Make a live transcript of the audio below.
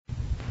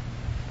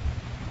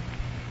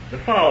The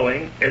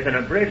following is an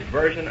abridged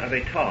version of a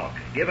talk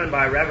given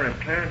by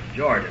Reverend Clarence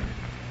Jordan,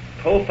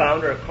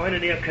 co-founder of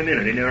Koinonia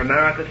Community near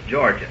Americus,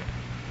 Georgia,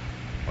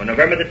 on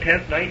November the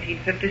 10th,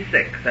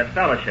 1956, at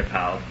Fellowship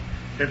House,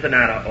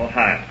 Cincinnati,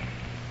 Ohio.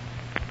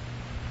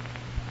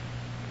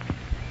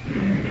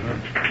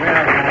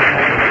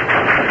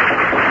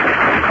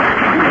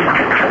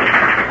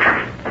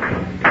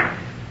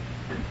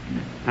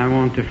 I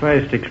want to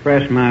first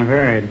express my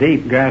very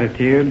deep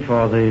gratitude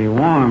for the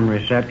warm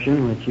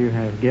reception which you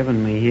have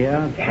given me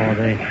here, for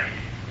the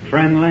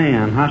friendly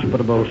and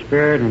hospitable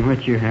spirit in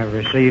which you have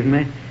received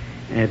me.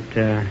 It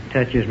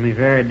touches me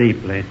very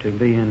deeply to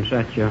be in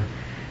such a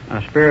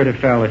spirit of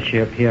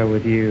fellowship here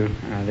with you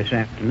this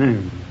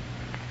afternoon.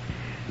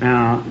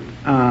 Now,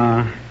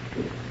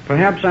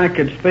 perhaps I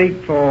could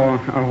speak for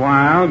a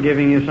while,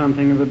 giving you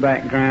something of the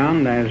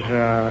background, as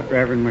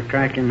Reverend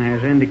McCracken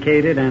has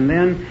indicated, and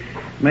then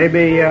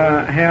maybe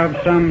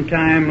have some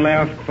time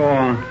left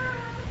for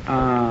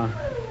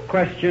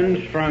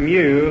questions from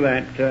you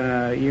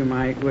that you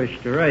might wish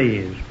to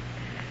raise.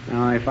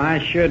 Now, if I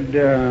should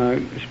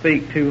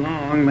speak too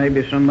long,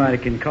 maybe somebody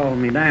can call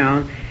me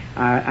down.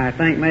 I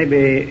think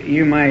maybe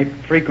you might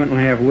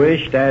frequently have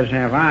wished, as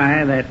have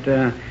I,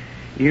 that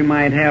you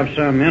might have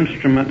some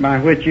instrument by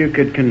which you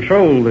could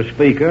control the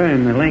speaker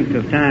in the length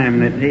of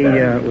time that he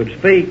would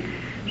speak.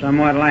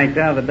 Somewhat like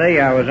the other day,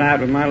 I was out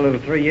with my little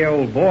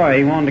 3-year-old boy.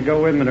 He wanted to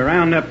go with me to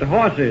round up the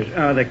horses,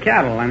 the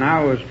cattle, and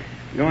I was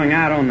going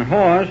out on the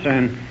horse,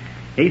 and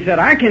he said,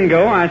 "I can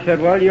go." I said,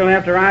 "Well, you'll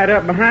have to ride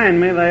up behind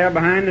me there,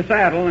 behind the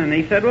saddle." And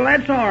he said, "Well,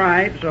 that's all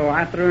right." So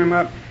I threw him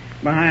up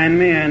behind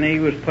me, and he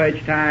was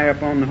pledged high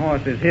up on the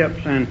horse's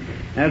hips, and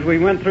as we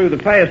went through the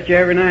pasture,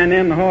 every now and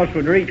then the horse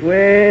would reach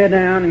way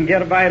down and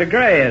get a bite of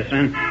grass,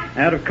 and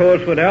that, of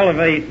course, would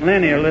elevate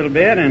Lenny a little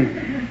bit,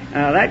 and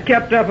that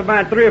kept up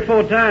about 3 or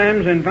 4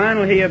 times, and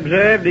finally he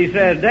observed, he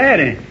said,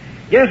 "Daddy,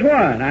 guess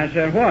what?" I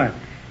said, "What?"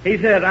 He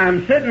said,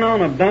 "I'm sitting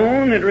on a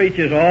bone that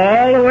reaches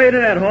all the way to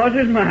that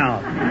horse's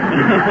mouth."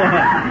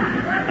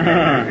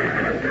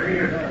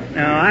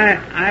 Now,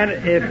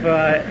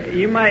 if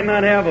you might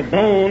not have a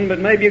bone, but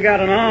maybe you got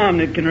an arm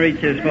that can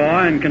reach as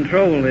far and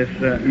control this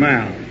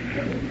mouth.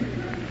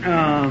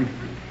 A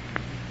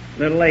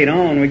little later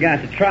on, we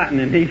got to trotting,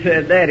 and he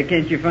said, "Daddy,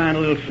 can't you find a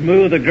little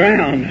smoother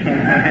ground?"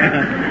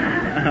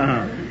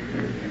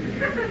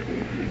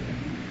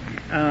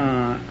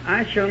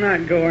 I shall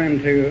not go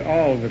into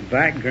all the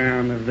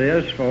background of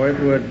this, for it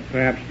would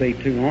perhaps be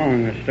too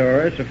long a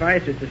story.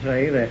 Suffice it to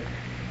say that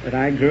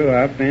I grew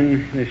up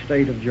in the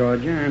state of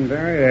Georgia and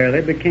very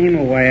early became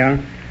aware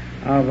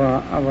of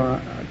a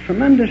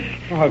tremendous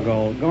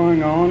struggle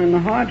going on in the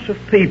hearts of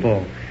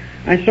people.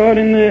 I saw it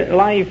in the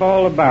life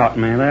all about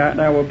me.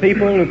 There were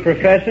people who were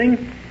professing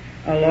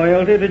a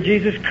loyalty to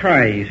Jesus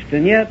Christ,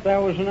 and yet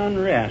there was an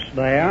unrest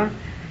there.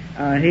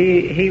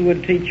 He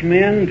would teach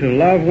men to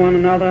love one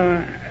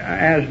another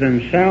as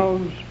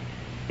themselves.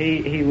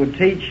 He would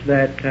teach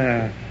that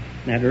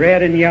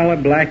red and yellow,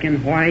 black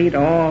and white,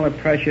 all are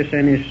precious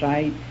in his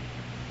sight,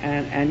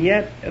 and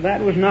yet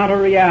that was not a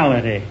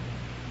reality.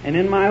 And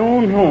in my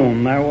own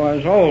home there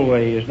was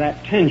always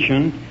that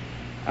tension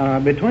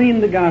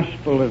between the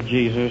gospel of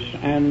Jesus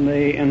and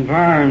the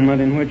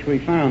environment in which we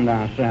found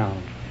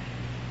ourselves.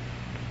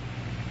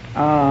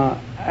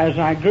 As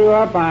I grew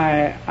up,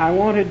 I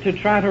wanted to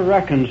try to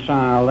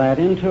reconcile that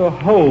into a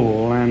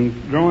whole, and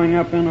growing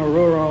up in a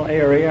rural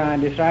area, I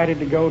decided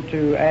to go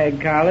to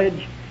Ag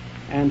College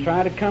and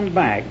try to come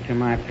back to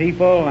my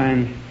people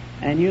and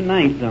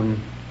unite them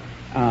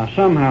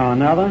somehow or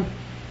another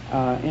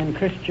in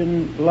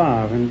Christian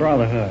love and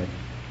brotherhood.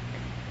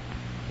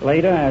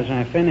 Later, as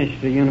I finished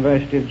the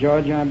University of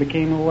Georgia, I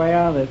became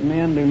aware that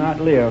men do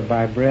not live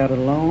by bread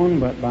alone,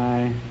 but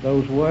by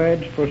those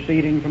words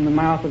proceeding from the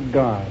mouth of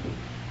God.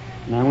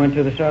 And I went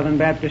to the Southern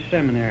Baptist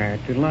Seminary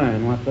to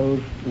learn what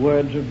those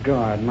words of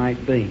God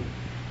might be.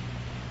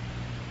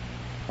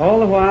 All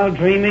the while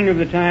dreaming of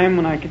the time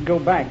when I could go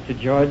back to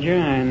Georgia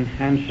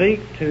and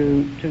seek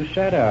to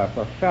set up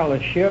a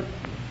fellowship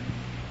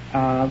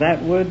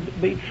that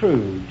would be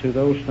true to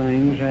those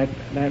things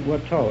that were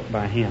taught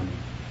by him.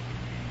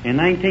 In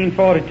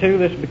 1942,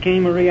 this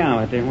became a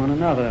reality when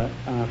another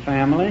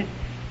family,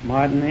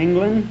 Martin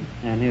England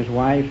and his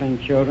wife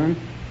and children,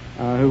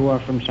 who were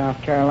from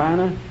South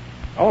Carolina,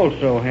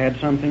 also had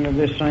something of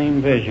this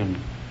same vision.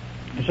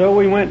 So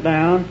we went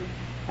down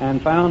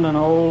and found an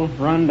old,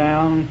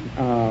 run-down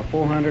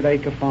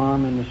 400-acre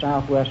farm in the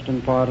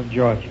southwestern part of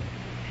Georgia.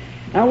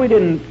 Now, we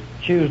didn't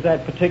choose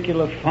that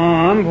particular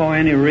farm for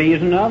any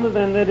reason other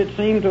than that it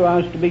seemed to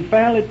us to be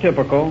fairly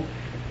typical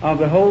of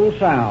the whole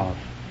South.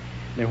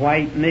 The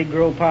white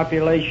Negro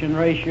population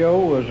ratio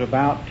was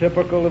about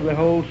typical of the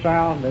whole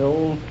South. The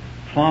old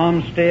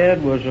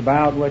farmstead was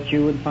about what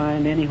you would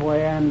find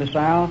anywhere in the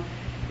South.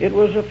 It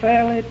was a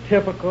fairly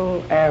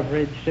typical,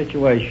 average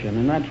situation,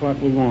 and that's what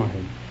we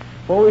wanted.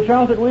 For we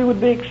felt that we would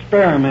be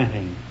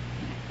experimenting,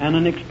 and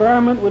an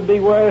experiment would be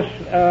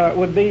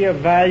of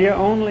value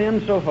only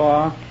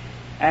insofar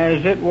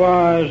as it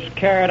was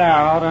carried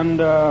out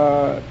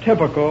under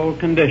typical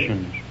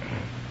conditions.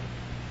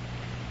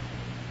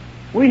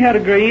 we had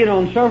agreed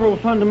on several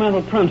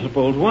fundamental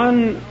principles.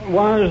 One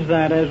was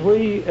that as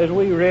we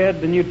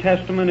read the New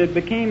Testament, it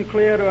became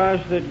clear to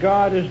us that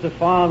God is the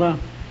Father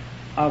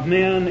of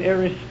men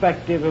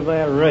irrespective of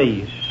their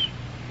race.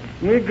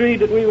 We agreed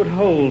that we would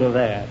hold to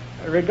that,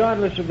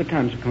 regardless of the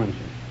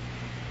consequences.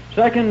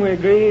 Second, we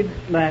agreed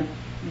that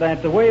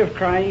the way of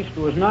Christ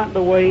was not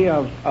the way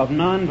of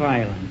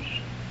nonviolence,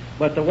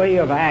 but the way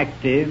of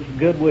active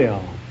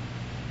goodwill.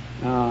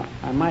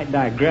 I might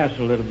digress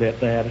a little bit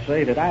there to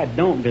say that I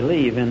don't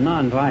believe in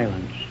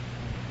nonviolence.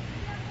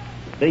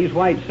 These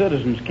white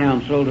citizens'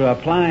 councils are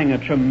applying a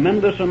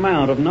tremendous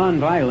amount of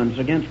nonviolence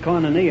against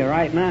Koinonia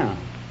right now.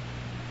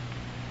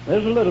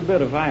 There's a little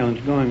bit of violence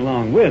going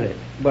along with it,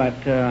 but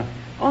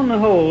on the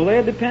whole,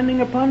 they're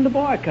depending upon the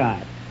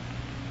boycott,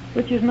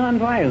 which is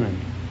nonviolent.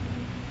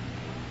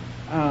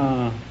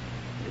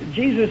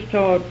 Jesus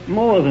taught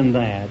more than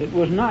that. It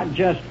was not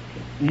just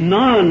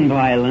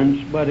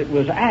nonviolence, but it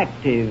was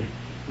active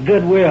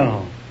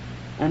goodwill.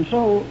 And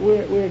so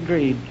we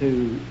agreed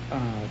to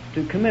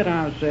commit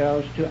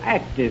ourselves to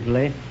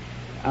actively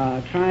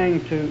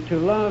trying to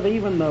love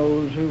even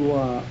those who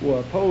were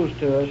opposed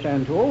to us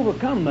and to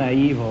overcome their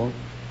evil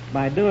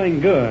by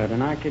doing good.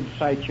 And I could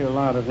cite you a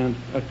lot of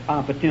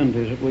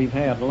opportunities that we've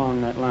had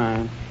along that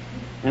line.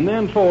 And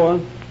then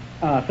third,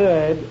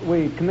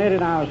 we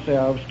committed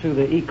ourselves to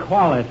the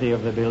equality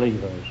of the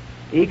believers,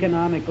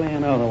 economically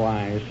and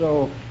otherwise.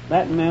 So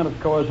that meant, of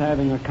course,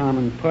 having a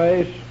common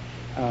place.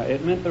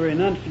 It meant the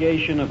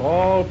renunciation of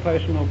all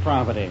personal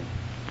property.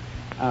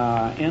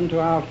 Into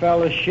our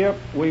fellowship,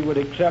 we would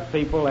accept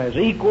people as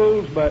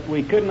equals, but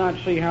we could not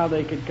see how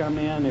they could come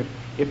in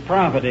if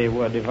property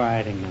were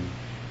dividing them.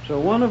 So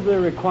one of the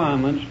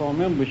requirements for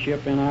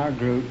membership in our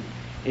group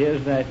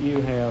is that you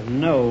have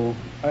no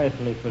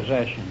earthly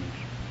possessions.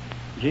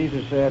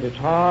 Jesus said it's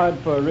hard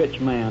for a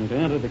rich man to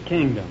enter the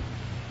kingdom.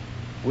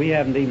 We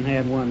haven't even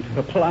had one to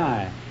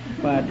apply,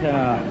 but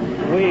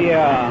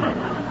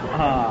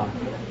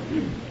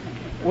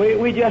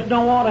we just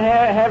don't want to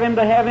have him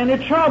to have any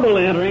trouble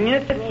entering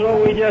it,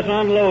 so we just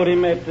unload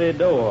him at the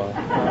door.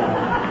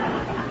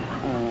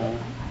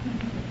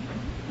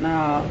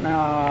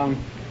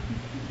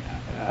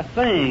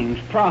 Things,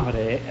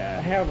 property,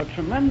 have a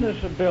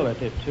tremendous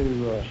ability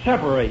to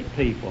separate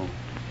people.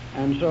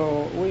 And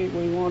so we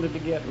wanted to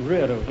get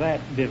rid of that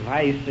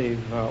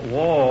divisive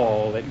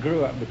wall that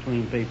grew up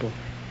between people,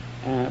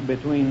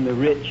 between the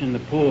rich and the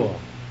poor.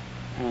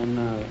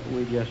 And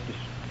we just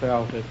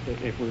felt that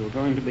if we were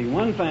going to be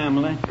one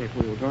family,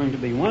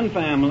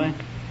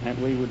 that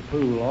we would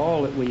pool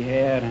all that we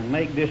had and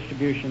make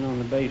distribution on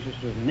the basis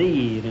of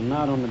need and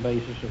not on the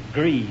basis of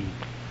greed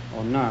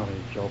or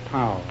knowledge or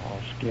power or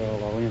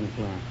skill or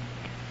influence.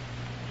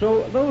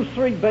 So those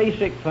three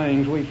basic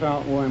things we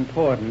felt were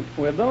important.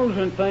 With those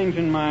things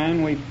in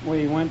mind,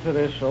 we went to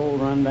this old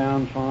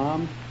rundown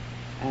farm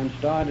and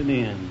started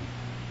in.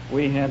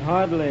 We had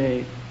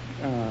hardly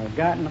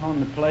gotten on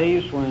the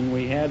place when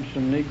we had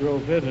some Negro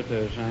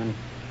visitors, and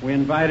we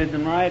invited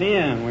them right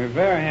in. We were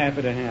very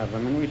happy to have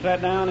them, and we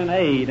sat down and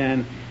ate,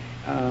 and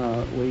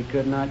we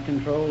could not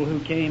control who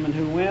came and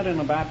who went,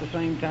 and about the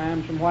same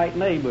time some white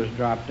neighbors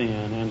dropped in,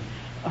 and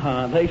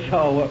they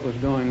saw what was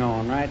going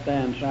on right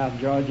there in South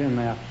Georgia, and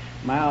their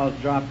mouths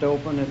dropped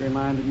open. It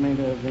reminded me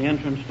of the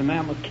entrance to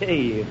Mammoth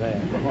Cave there.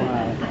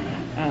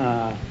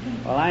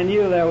 Well, I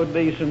knew there would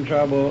be some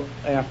trouble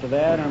after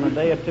that, and a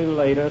day or two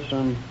later,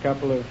 some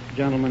couple of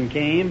gentlemen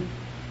came,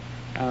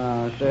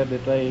 said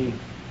that they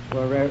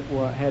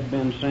had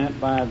been sent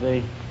by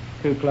the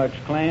Ku Klux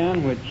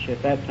Klan, which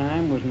at that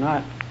time was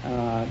not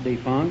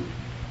defunct,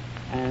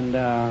 and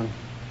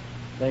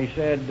they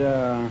said,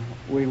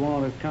 we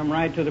want to come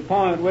right to the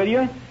point with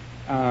you.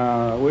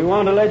 We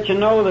want to let you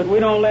know that we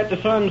don't let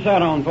the sun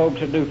set on folks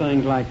that do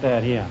things like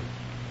that here.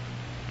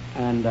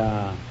 And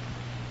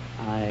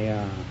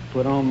I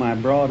put on my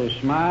broadest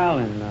smile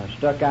and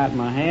stuck out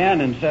my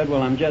hand and said,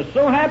 well, I'm just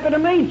so happy to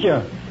meet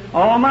you.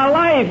 All my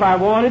life I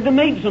wanted to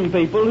meet some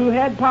people who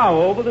had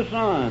power over the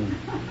sun.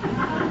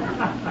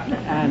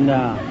 And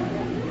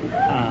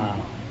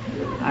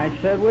I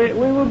said, we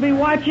will be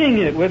watching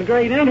it with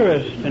great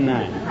interest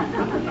tonight.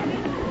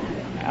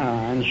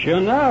 And sure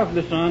enough,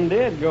 the sun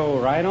did go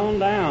right on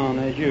down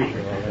as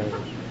usual. There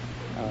was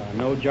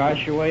no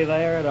Joshua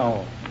there at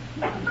all.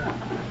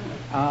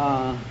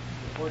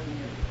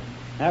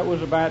 That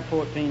was about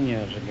 14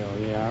 years ago,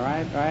 yeah,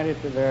 right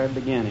at the very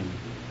beginning.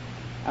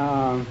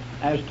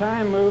 As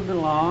time moved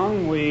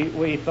along,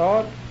 we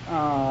thought,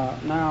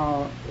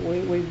 now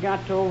we've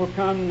got to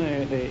overcome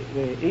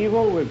the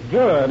evil with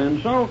good,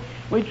 and so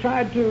we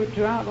tried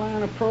to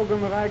outline a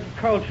program of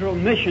agricultural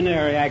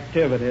missionary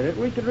activity that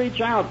we could reach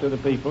out to the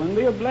people and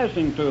be a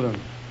blessing to them.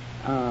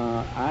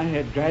 I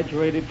had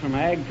graduated from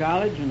Ag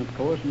College and, of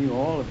course, knew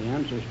all of the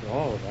answers to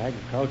all of the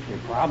agricultural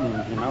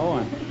problems, you know,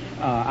 and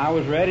I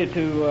was ready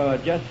to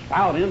just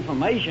spout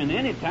information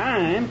any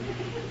time,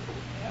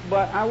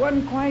 but I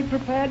wasn't quite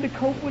prepared to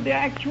cope with the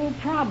actual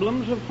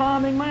problems of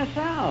farming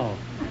myself.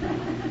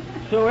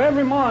 So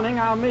every morning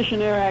our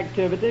missionary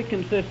activity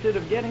consisted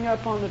of getting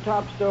up on the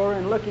top story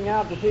and looking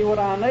out to see what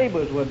our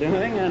neighbors were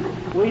doing,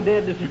 and we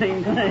did the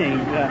same thing.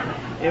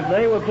 If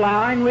they were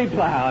plowing, we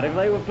plowed. If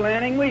they were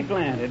planting, we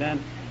planted.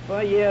 And for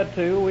a year or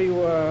two, we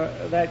were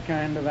that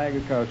kind of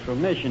agricultural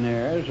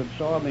missionaries,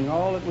 absorbing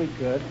all that we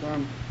could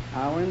from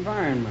our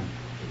environment.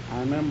 I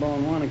remember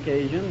on one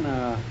occasion,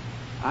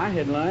 I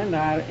had learned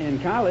in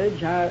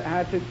college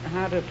how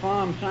to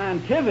farm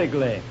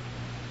scientifically.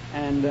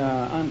 And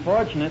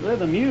unfortunately,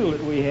 the mule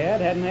that we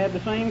hadn't had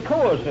the same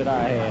course that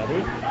I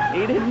had.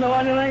 He didn't know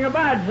anything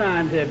about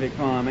scientific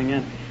farming.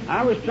 And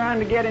I was trying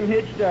to get him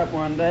hitched up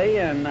one day,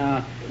 and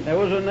there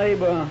was a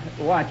neighbor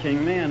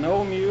watching me, and the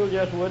old mule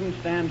just wouldn't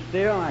stand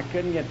still. I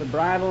couldn't get the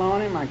bridle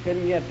on him. I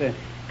couldn't get the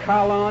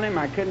collar on him.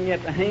 I couldn't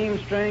get the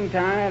hamstring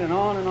tied, and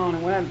on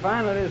it went.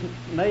 Finally, this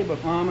neighbor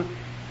farmer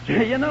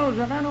said, "You know,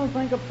 I don't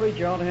think a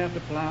preacher ought to have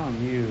to plow a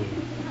mule."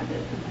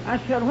 I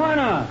said, "Why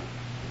not?"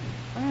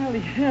 "Well,"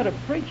 he said, "a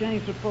preacher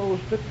ain't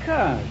supposed to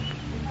cuss."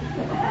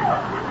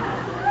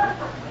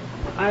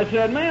 I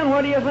said, "Man,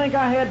 what do you think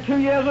I had 2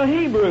 years of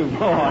Hebrew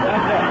for?"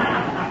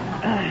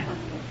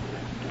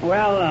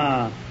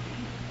 Well,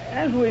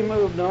 as we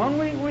moved on,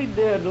 we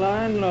did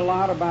learn a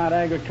lot about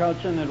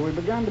agriculture, and as we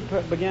began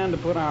to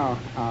put our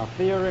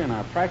theory and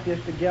our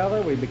practice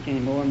together, we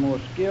became more and more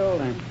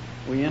skilled, and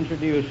we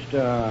introduced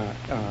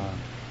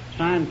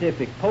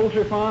scientific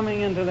poultry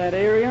farming into that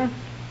area.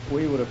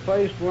 We were the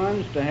first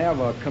ones to have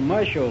a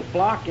commercial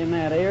flock in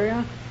that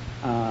area.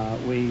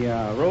 We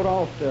wrote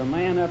off to a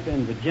man up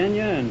in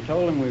Virginia and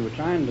told him we were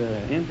trying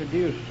to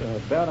introduce a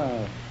better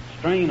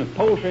strain of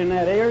poultry in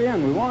that area,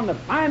 and we wanted the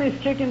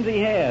finest chickens he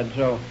had.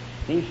 So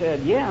he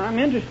said, "Yeah, I'm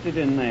interested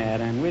in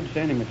that." And we'd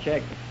send him a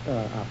check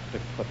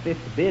for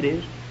 50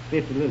 biddies,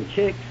 50 little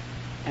chicks,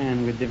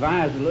 and we'd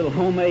devise a little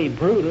homemade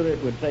brooder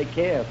that would take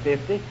care of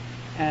 50.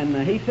 And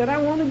he said, "I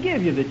want to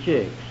give you the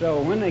chicks." So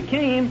when they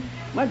came,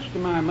 much to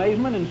my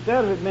amazement,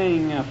 instead of it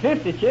being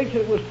 50 chicks,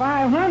 it was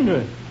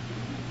 500.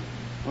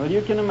 Well,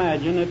 you can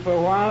imagine that for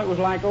a while it was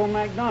like old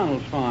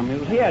MacDonald's farm. It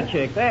was here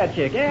chick, there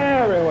chick,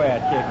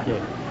 everywhere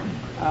chick.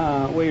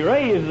 We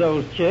raised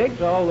those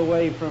chicks all the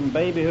way from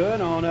babyhood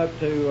on up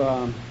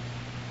to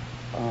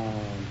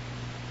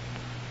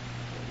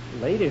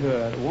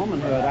ladyhood,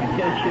 womanhood, I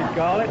guess you'd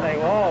call it. They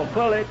were all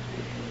pullets.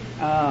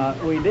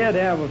 We did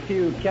have a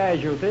few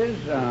casualties.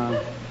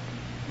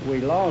 We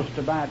lost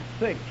about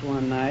 6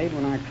 one night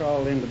when I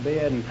crawled into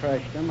bed and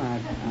crushed them.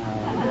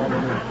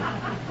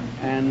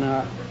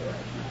 And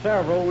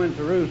several went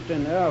to roost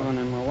in the oven,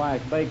 and my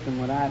wife baked them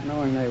without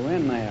knowing they were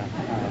in there.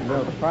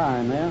 Built a fire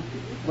in there.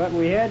 But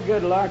we had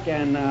good luck,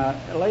 and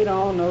later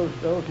on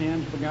those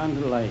hens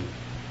begun to lay.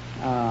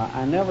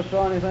 I never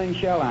saw anything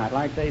shell out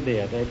like they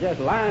did. They'd just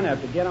line up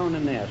to get on the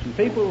nest, and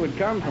people would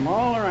come from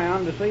all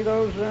around to see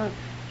those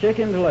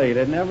chickens lay.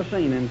 They'd never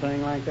seen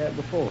anything like that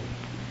before.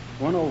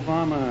 One old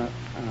farmer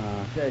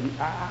said,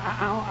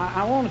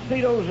 I want to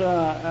see those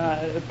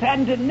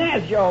patented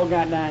nests y'all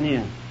got down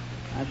here.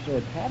 I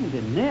said,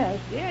 "Patented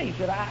nests?" "Yeah." He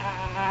said,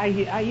 I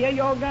hear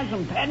y'all got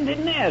some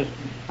patented nests.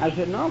 I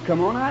said, "No,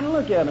 come on out and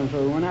look at them."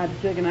 So we went out to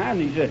chicken house,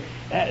 and he said,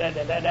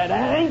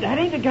 that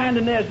ain't the kind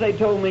of nest they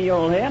told me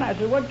y'all had. I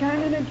said, "What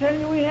kind did they tell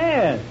you we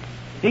had?"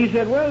 He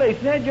said, "Well, they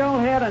said y'all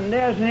had a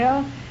nest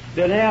here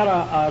that had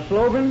a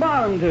sloping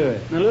bottom to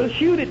it, and a little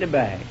chute at the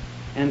back.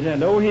 And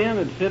the old hen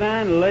would sit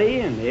down and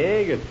lay, and the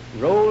egg would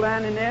roll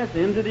down the nest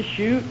into the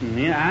chute, and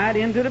then out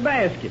into the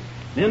basket.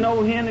 Then the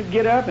old hen would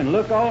get up and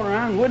look all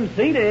around, wouldn't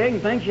see the egg,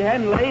 and think she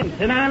hadn't laid, and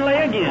sit down and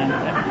lay again."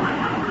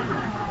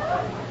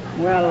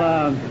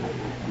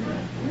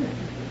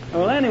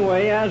 Well,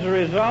 anyway, as a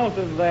result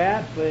of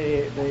that,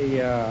 the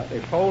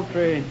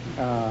poultry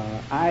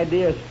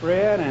idea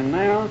spread, and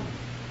now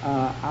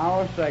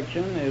our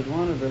section is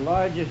one of the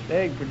largest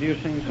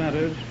egg-producing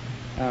centers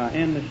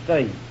in the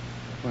state.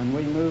 When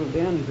we moved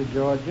into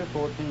Georgia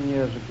 14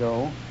 years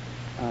ago,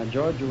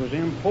 Georgia was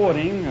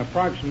importing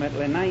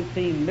approximately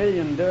 19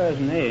 million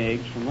dozen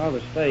eggs from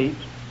other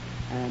states,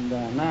 and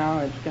now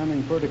it's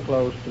coming pretty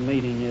close to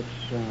meeting its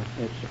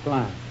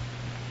supply.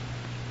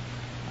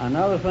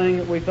 Another thing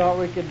that we thought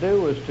we could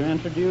do was to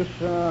introduce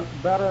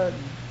better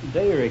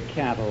dairy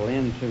cattle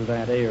into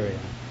that area.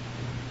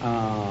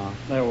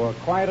 There were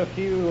quite a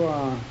few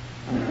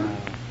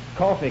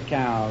coffee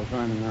cows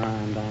running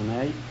around down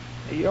there.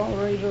 You all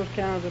raise those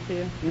cows up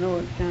here? You know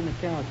what kind of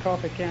cow a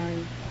coffee cow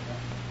is?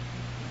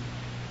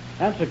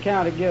 That's a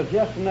cow that gives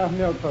just enough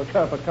milk for a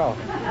cup of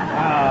coffee.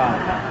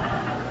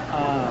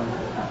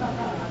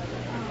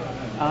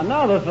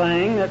 Another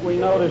thing that we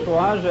noticed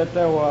was that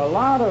there were a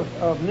lot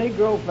of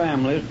Negro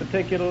families,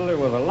 particularly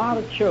with a lot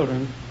of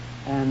children,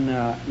 and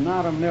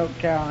not a milk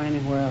cow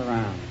anywhere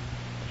around.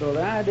 So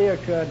the idea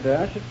occurred to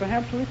us that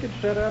perhaps we could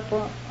set up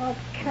a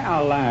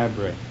cow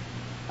library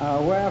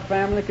where a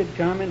family could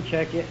come and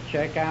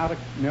check out a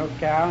milk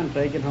cow and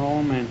take it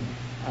home and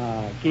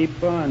keep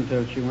her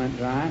until she went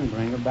dry and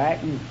bring her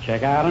back and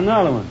check out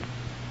another one.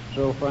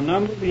 So for a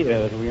number of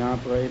years we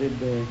operated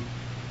the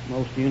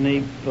most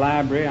unique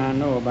library I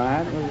know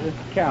about was the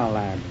cow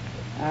library.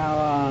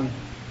 Now,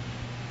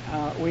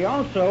 We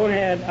also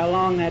had,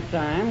 along that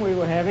time, we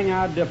were having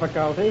our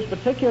difficulties,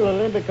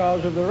 particularly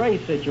because of the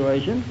race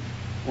situation.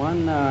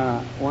 One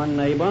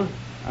neighbor,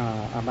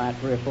 about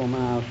 3 or 4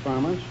 miles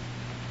from us,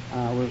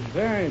 was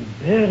very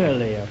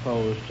bitterly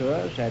opposed to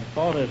us, had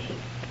fought us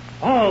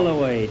all the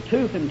way,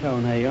 tooth and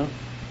toenail,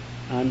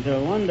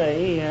 until one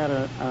day he had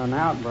an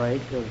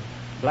outbreak of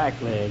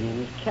blackleg in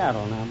his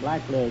cattle. Now,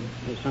 blackleg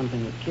is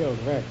something that kills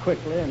very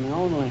quickly, and the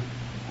only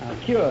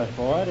cure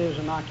for it is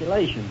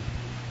inoculation.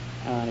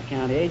 The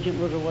county agent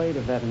was away,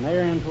 the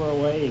veterinarians were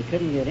away, he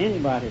couldn't get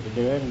anybody to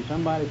do it, and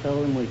somebody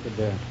told him we could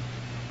do it.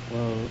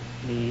 Well,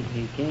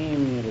 he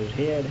came with his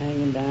head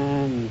hanging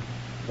down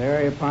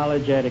very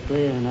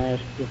apologetically and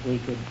asked if we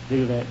could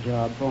do that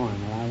job for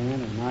him. Well, I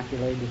went and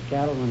inoculated his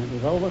cattle. When it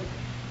was over,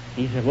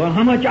 he said, "Well,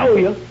 how much owe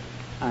you?"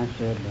 I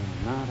said,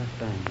 "Not a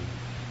thing,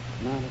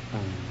 not a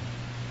thing."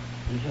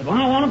 He said, "Well,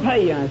 I want to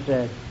pay you." I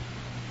said,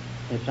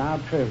 "It's our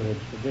privilege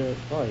to do it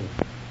for you."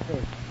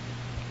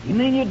 "You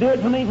mean you'd do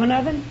it for me for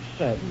nothing?"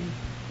 "Certainly.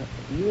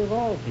 You of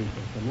all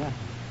people for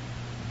nothing."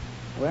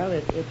 Well,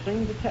 it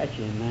seemed to touch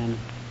him, and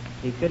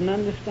he couldn't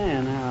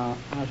understand how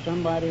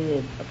somebody who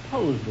had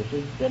opposed us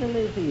as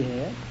bitterly as he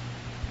had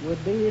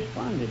would be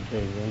responded to.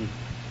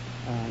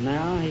 And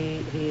now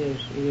he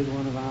is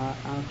one of our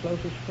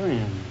closest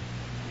friends.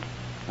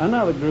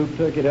 Another group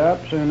took it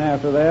up soon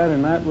after that,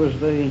 and that was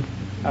the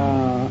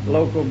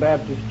local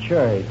Baptist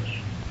church.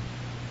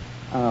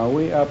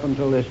 We, up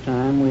until this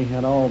time, we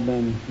had all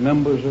been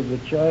members of the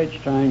church,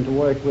 trying to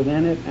work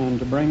within it and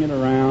to bring it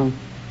around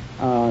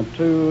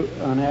to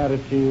an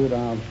attitude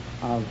of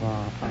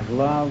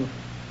love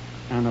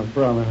and of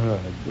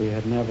brotherhood. We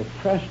had never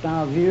pressed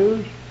our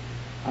views,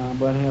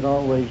 but had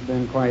always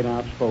been quite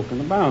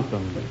outspoken about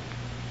them.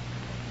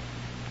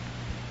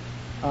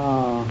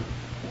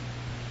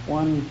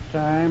 One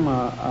time,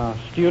 a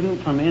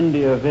student from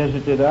India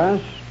visited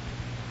us,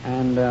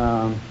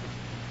 and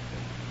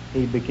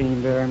he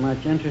became very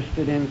much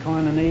interested in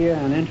Koinonia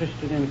and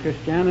interested in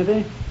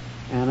Christianity,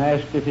 and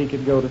asked if he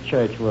could go to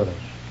church with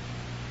us.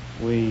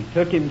 We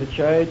took him to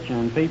church,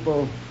 and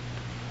people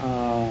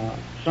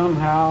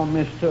somehow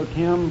mistook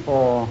him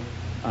for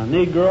a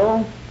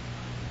Negro,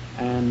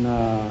 and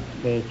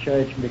the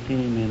church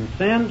became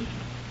incensed,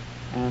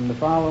 and the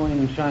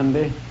following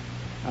Sunday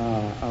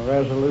a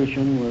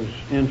resolution was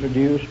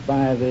introduced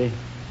by the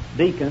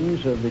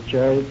deacons of the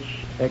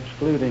church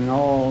excluding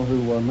all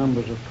who were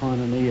members of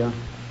Koinonia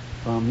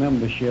from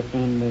membership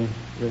in the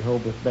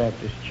Rehoboth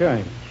Baptist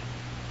Church.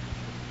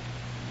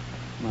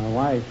 My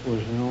wife was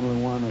the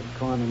only one of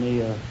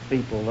Koinonia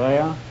people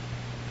there,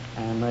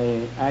 and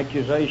the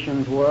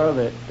accusations were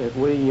that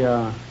we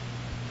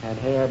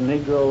had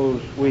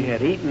Negroes, we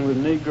had eaten with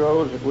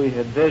Negroes, that we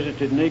had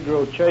visited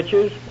Negro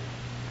churches,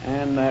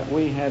 and that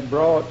we had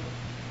brought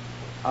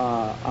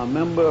a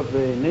member of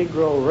the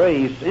Negro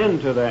race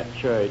into that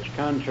church,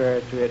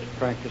 contrary to its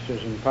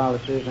practices and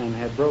policies, and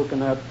had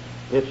broken up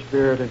its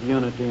spirit of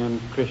unity and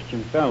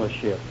Christian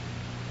fellowship.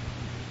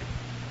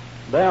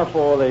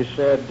 Therefore, they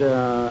said,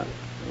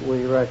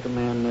 we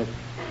recommend that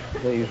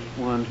these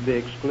ones be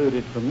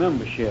excluded from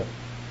membership.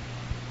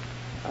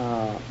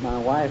 My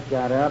wife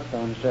got up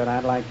and said,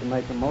 "I'd like to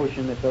make a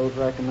motion that those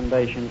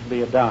recommendations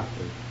be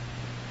adopted."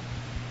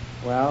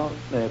 Well,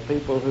 the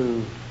people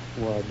who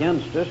were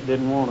against us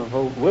didn't want to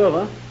vote with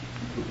her,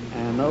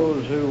 and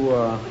those who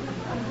were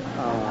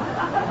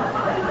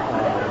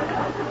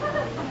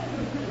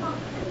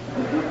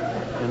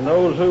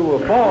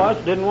for us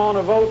didn't want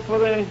to vote for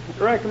the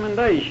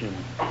recommendation.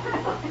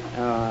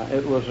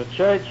 It was a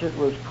church that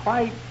was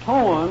quite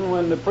torn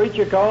when the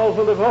preacher called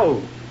for the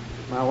vote.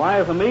 My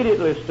wife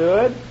immediately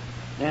stood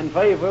in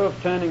favor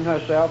of turning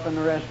herself and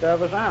the rest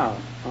of us out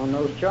on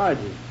those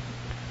charges.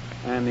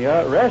 And the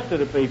rest of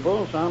the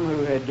people, some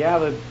who had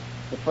gathered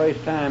the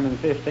first time in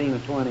 15 or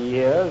 20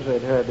 years,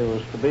 they'd heard there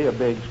was to be a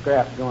big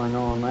scrap going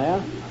on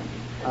there,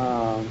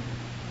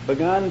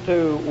 begun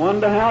to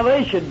wonder how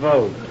they should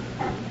vote.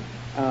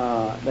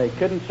 They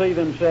couldn't see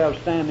themselves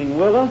standing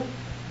with her,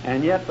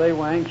 and yet they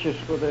were anxious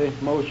for the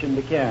motion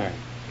to carry.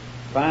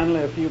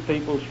 Finally, a few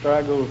people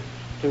struggled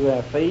to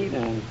their feet,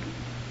 and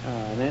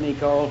then he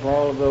called for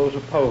all of those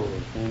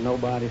opposed, and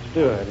nobody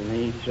stood, and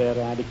he said,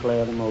 "I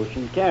declare the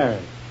motion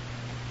carried."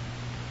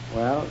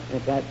 Well,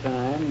 at that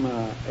time,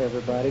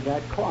 everybody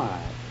got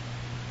quiet,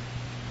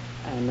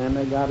 and then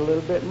they got a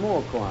little bit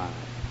more quiet,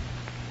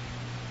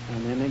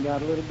 and then they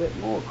got a little bit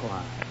more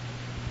quiet,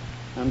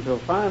 until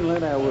finally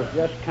there was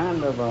just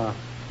kind of a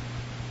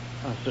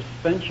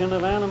suspension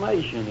of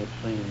animation, it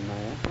seemed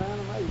there.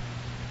 Animation.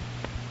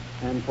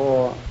 And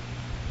for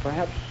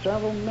perhaps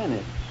several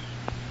minutes,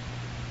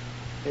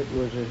 it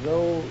was as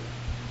though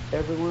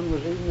everyone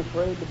was even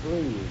afraid to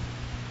breathe.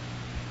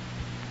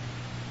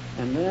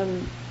 And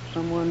then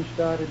someone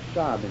started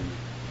sobbing,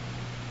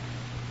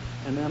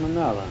 and then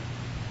another,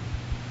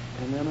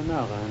 and then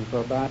another, and for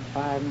about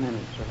 5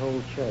 minutes the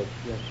whole church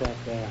just sat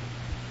there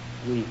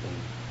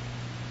weeping.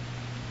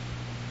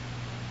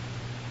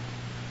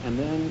 And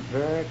then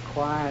very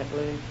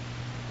quietly,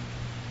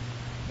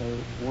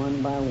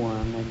 one by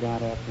one, they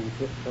got up and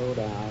tiptoed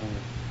out, and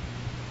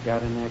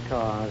got in their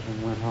cars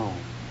and went home.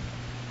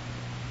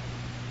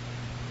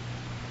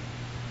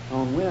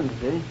 On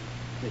Wednesday,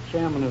 the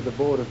chairman of the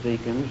Board of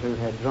Deacons, who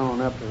had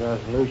drawn up the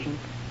resolution,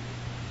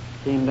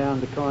 came down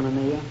to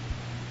Koinonia,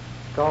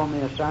 called me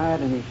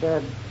aside, and he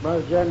said,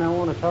 "Brother Jordan, I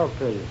want to talk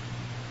to you."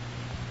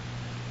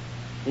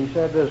 He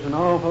said, "There's an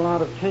awful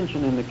lot of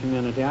tension in the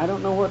community. I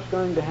don't know what's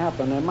going to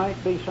happen. There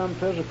might be some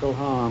physical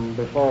harm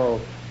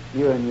befall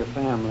you and your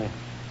family."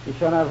 He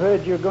said, "I've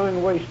heard you're going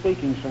away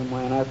speaking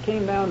somewhere, and I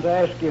came down to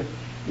ask you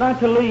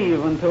not to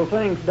leave until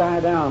things die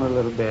down a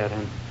little bit."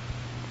 And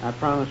I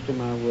promised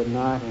him I would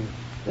not. And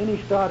then he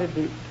started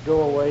to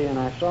go away, and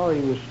I saw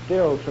he was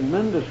still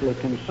tremendously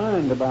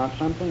concerned about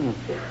something. And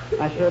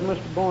I said,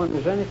 "Mr. Bourne,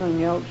 is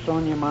anything else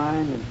on your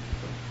mind?" And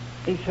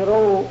he said,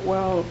 "Oh,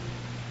 well,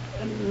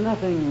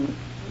 nothing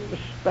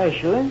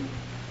especially."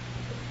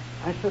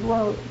 I said,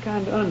 "Well,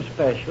 kind of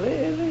unspecially.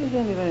 Is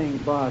anything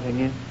bothering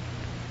you?"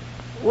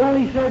 "Well,"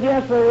 he said,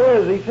 "yes, there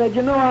is." He said,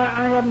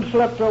 I haven't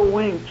slept a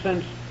wink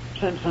since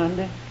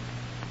Sunday.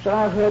 So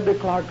I've heard the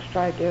clock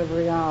strike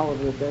every hour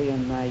of the day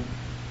and night."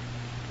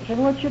 I said,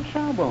 "What's your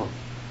trouble?"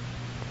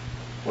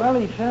 "Well,"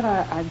 he said,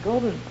 I go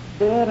to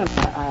bed and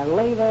I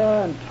lay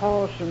there and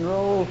toss and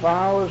roll for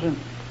hours, and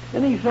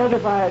then he said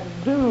if I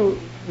do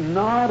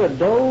nod or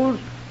doze,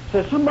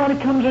 so somebody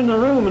comes in the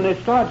room and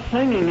they start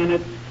singing, and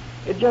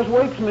it just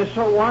wakes me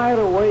so wide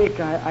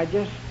awake I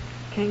just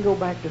can't go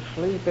back to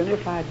sleep. And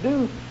if I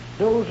do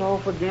doze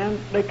off again,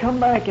 they come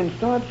back and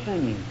start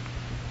singing,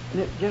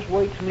 and it just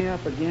wakes me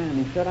up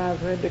again." He said, "I've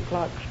heard the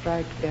clock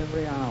strike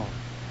every hour."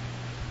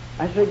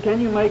 I said, "Can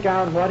you make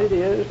out what it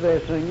is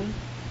they're singing?"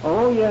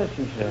 "Oh, yes,"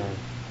 he said.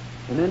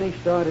 And then he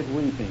started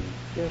weeping,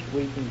 just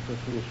weeping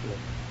profusely.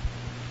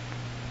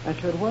 I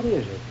said, "What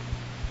is it?"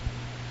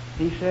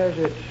 He says,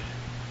 It's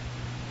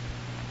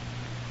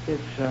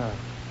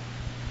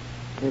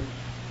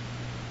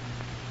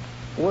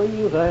 "Were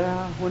you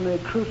there when they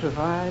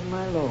crucified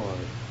my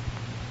Lord?"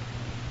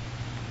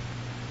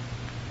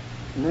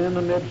 And then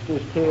amidst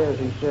his tears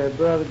he said,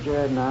 "Brother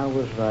Jordan, I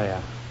was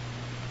there.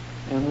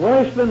 And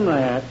worse than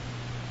that,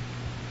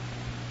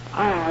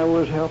 I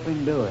was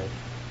helping do it."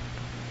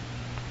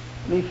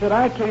 And he said,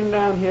 "I came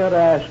down here to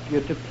ask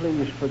you to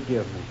please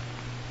forgive me."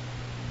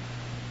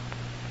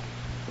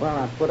 Well,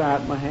 I put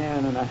out my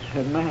hand and I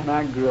said, "Man,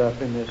 I grew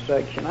up in this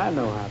section. I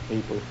know how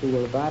people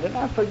feel about it.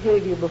 I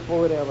forgave you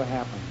before it ever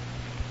happened."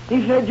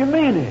 He said, "You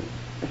mean it?"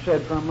 I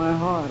said, "From my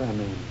heart, I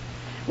mean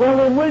it." "Well,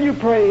 then will you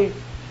pray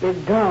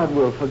that God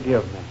will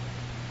forgive me?"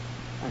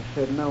 I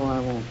said, "No, I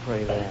won't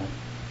pray that."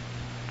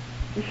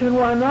 He said,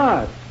 "Why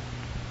not?"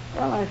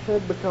 Well, I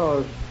said,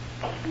 "Because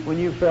when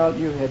you felt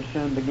you had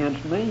sinned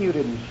against me, you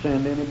didn't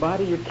send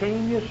anybody. You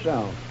came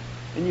yourself,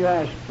 and you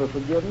asked for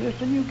forgiveness,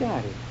 and you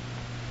got it.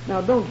 Now,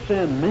 don't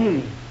send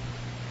me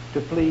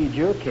to plead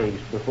your case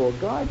before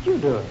God. You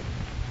do it."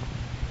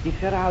 He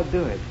said, "I'll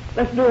do it.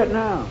 Let's do it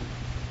now."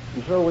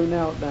 And so we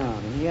knelt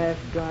down, and he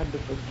asked God to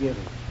forgive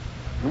him.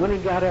 And when he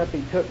got up,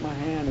 he took my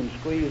hand and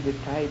squeezed it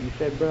tight. He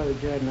said, "Brother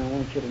Jordan, I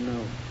want you to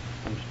know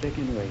I'm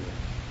sticking with you."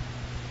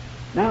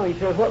 Now, he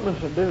said, "What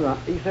must I do?"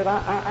 He said,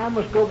 I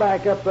must go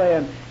back up there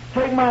and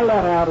take my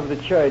letter out of the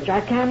church. I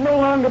can no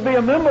longer be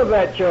a member of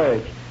that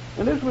church."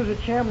 And this was the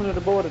chairman of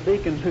the Board of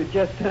Deacons who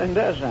just turned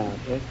us out.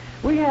 See?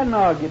 We hadn't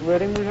argued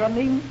with him. We hadn't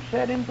even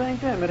said anything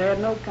to him. It had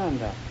no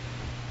contact.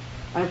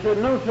 I said,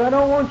 "No, sir, I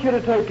don't want you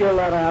to take your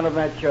letter out of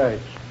that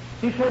church."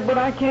 He said, "But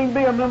I can't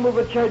be a member of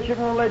a church that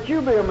won't let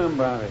you be a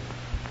member of it."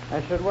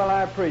 I said, "Well,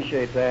 I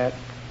appreciate that,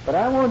 but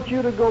I want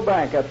you to go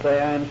back up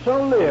there and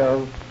so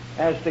live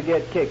as to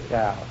get kicked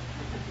out."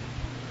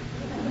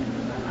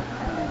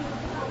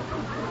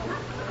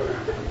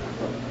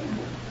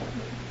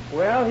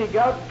 Well, he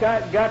got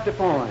the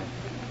point.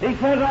 He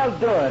said, "I'll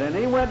do it," and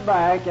he went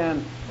back,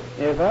 and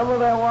if ever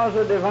there was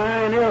a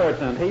divine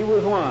irritant, he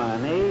was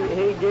one.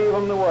 He gave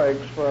him the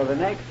works for the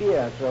next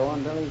year or so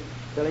until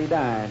he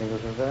died. He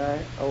was a very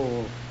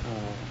old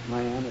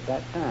man at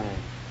that time.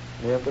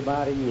 Lived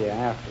about a year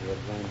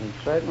afterwards, and he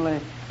certainly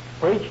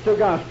preached the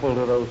gospel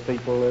to those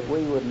people that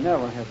we would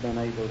never have been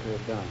able to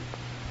have done.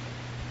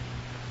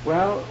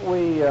 Well,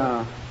 we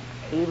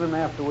even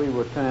after we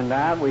were turned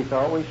out, we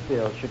thought we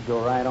still should go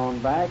right on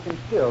back and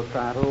still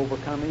try to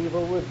overcome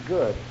evil with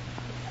good.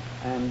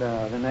 And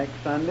the next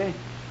Sunday,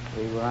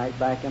 we were right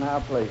back in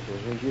our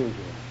places as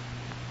usual.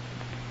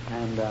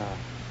 And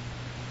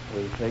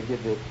we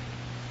figured that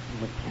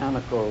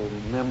mechanical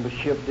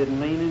membership didn't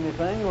mean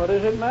anything. What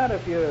does it matter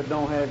if you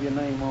don't have your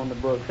name on the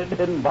books? It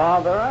didn't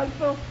bother us,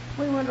 so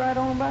we went right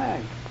on back.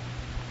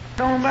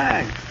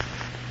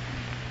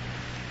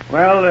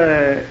 Well,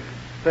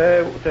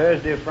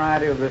 Thursday or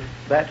Friday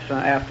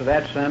after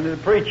that Sunday, the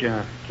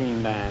preacher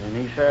came down, and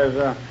he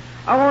says,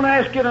 "I want to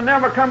ask you to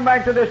never come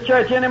back to this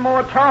church anymore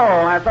at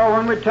all. I thought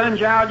when we turned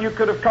you out, you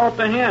could have caught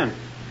the hint."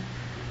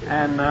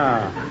 And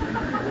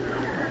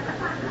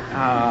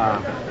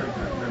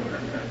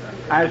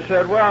I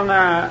said, "Well,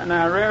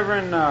 now,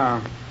 Reverend,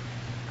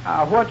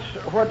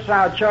 what's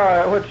our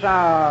charge? What's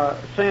our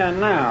sin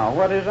now?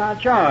 What is our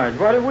charge?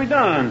 What have we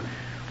done?"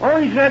 Oh,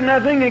 he said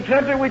nothing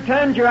except that we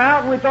turned you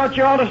out and we thought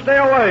you ought to stay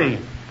away.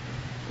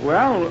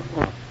 Well,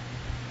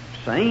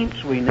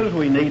 saints, we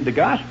need the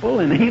gospel.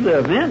 In either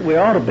event, we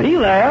ought to be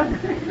there.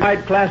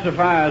 Might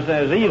classify us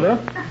as either.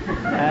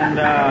 And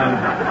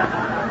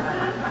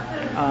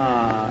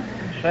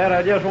said,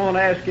 I just want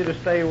to ask you to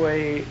stay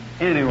away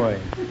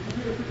anyway.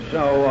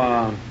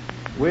 So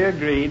we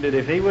agreed that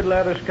if he would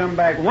let us come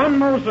back one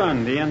more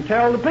Sunday and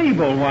tell the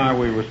people why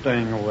we were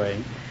staying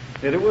away,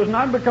 that it was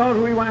not because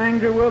we were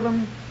angry with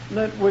them,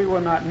 that we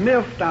were not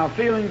miffed, our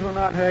feelings were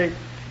not hurt,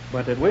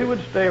 but that we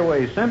would stay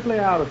away simply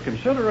out of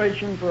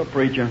consideration for a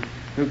preacher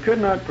who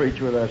could not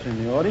preach with us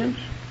in the audience,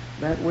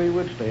 that we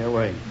would stay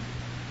away.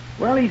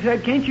 Well, he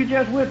said, can't you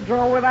just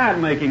withdraw without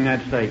making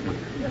that statement?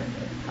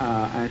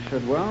 I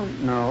said, well,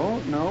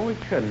 no, we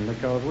couldn't,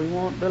 because we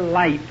want the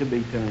light to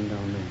be turned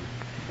on them.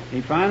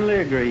 He finally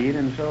agreed,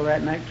 and so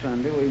that next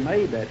Sunday we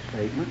made that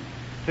statement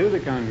to the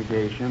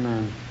congregation,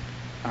 and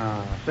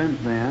since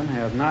then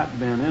have not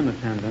been in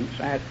attendance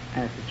at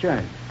the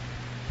church.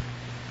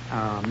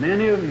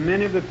 Many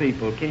of the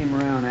people came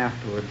around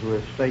afterwards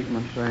with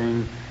statements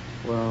saying,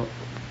 well,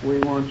 we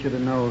want you to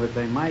know that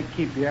they might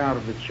keep you out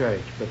of the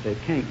church, but they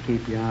can't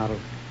keep you out of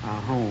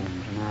our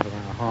homes and out of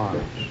our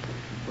hearts.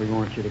 We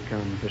want you to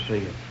come to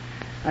see us.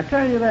 I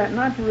tell you that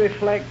not to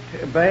reflect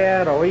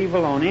bad or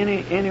evil on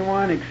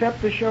anyone,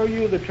 except to show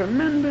you the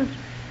tremendous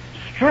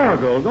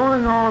struggle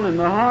going on in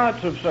the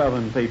hearts of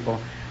Southern people.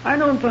 I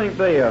don't think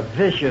they are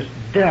vicious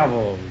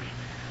devils.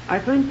 I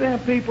think they're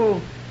people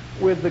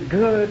with the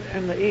good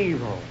and the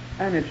evil,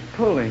 and it's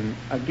pulling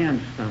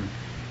against them.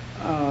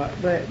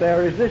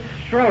 There is this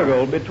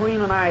struggle between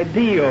an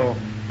ideal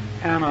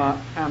and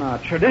a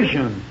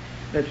tradition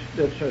that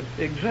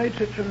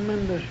exerts a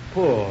tremendous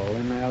pull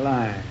in their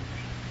lives.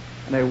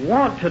 And they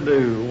want to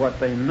do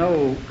what they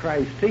know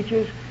Christ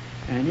teaches,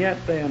 and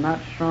yet they are not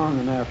strong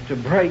enough to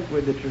break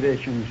with the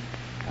traditions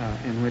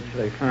in which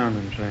they found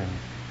themselves.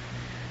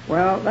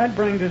 Well, that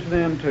brings us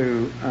then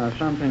to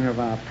something of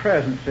our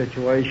present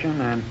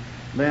situation, and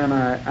then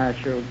I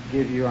shall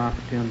give you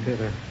opportunity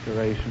to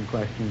raise some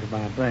questions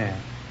about that.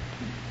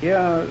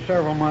 Here,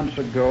 several months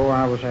ago,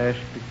 I was asked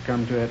to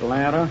come to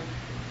Atlanta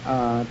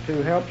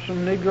to help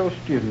some Negro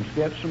students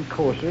get some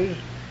courses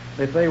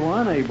that they were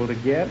unable to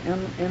get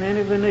in any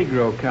of the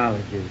Negro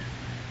colleges.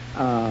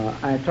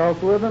 I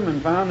talked with them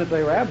and found that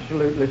they were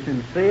absolutely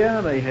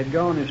sincere. They had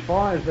gone as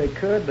far as they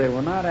could. They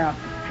were not out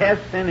to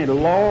test any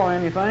law or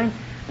anything.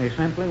 They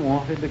simply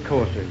wanted the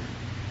courses.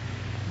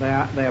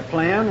 Their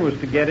plan was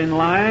to get in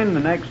line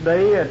the next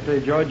day at the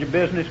Georgia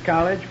Business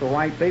College for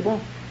white people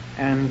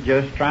and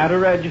just try to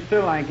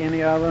register like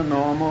any other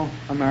normal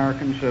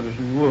American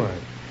citizen would.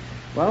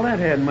 Well, that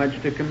had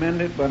much to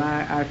commend it, but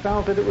I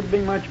felt that it would be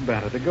much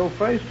better to go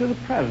first to the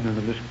president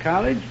of this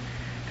college,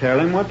 tell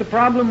him what the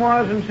problem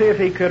was, and see if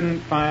he couldn't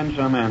find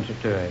some answer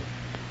to it.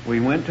 We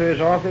went to his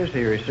office.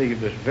 He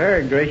received us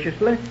very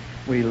graciously.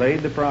 We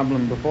laid the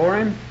problem before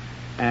him,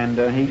 and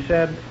he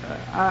said,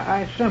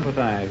 I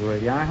sympathize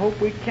with you. I hope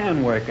we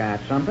can work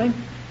out something.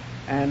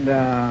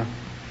 And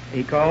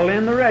he called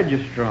in the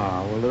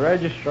registrar. Well, the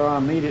registrar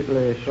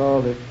immediately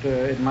saw that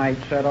it might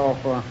set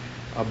off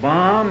a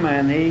bomb,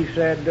 and he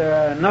said,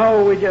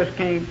 no, we just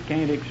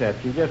can't accept.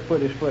 He just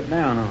put his foot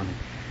down on it.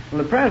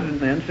 Well, the president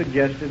then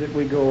suggested that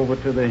we go over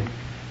to the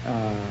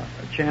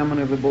chairman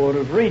of the Board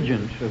of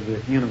Regents of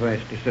the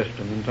university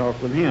system and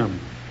talk with him.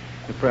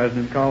 The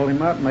president called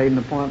him up, made an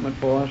appointment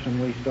for us,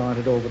 and we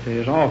started over to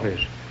his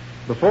office.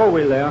 Before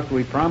we left,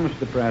 we promised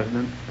the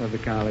president of the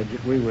college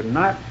that we would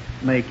not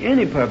make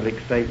any public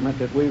statement,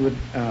 that we would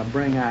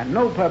bring out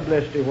no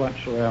publicity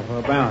whatsoever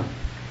about it.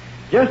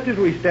 Just as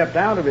we stepped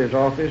out of his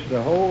office,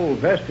 the whole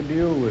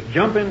vestibule was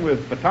jumping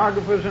with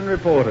photographers and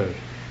reporters.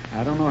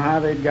 I don't know how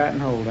they'd gotten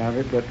hold of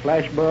it, but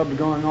flash bulbs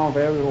going off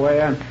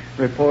everywhere and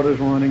reporters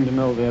wanting to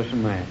know this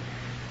and that.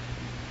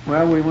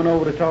 Well, we went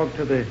over to talk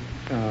to the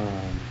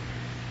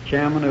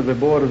chairman of the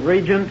Board of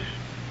Regents,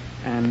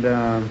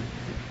 and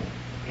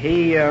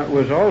he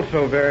was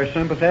also very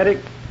sympathetic,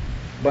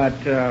 but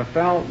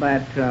felt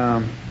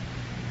that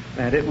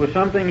it was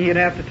something he'd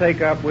have to take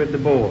up with the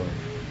board.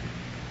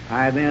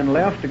 I then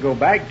left to go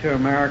back to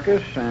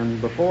Americus, and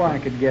before I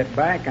could get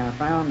back, I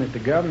found that the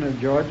governor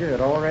of Georgia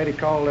had already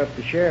called up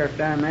the sheriff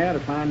down there to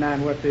find out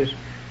what this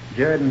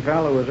Jordan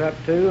fellow was up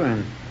to,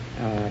 and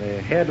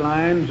the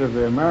headlines of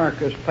the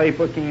Americus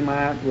paper came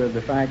out with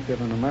the fact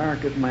that an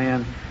Americus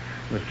man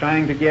was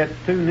trying to get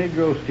 2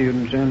 Negro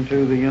students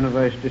into the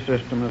university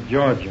system of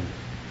Georgia.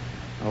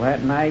 Well,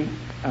 that night,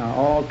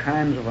 all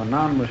kinds of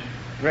anonymous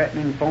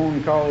threatening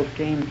phone calls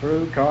came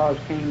through, cars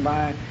came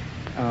by,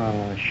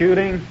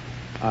 shooting.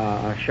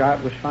 A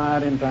shot was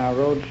fired into our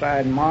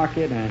roadside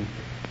market, and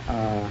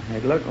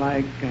it looked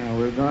like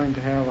we were going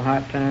to have a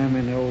hot time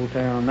in the old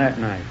town that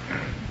night.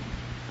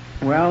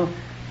 Well,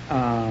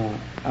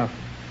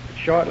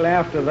 shortly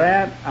after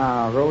that,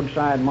 our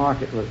roadside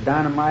market was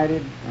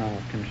dynamited. A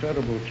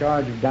considerable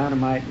charge of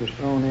dynamite was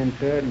thrown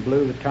into it and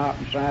blew the top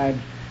and sides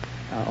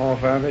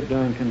off of it,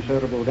 doing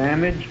considerable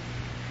damage.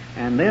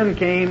 And then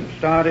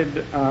started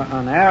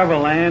an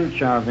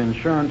avalanche of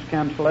insurance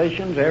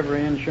cancellations.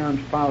 Every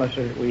insurance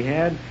policy that we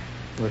had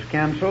was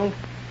canceled.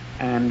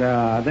 And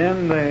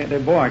then the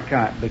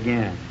boycott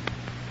began.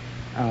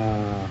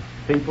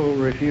 People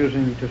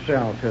refusing to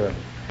sell to us.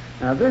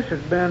 Now, this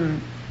has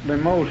been the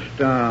most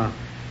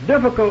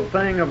difficult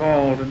thing of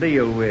all to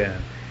deal with.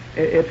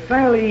 It's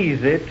fairly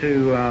easy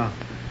to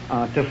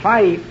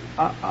fight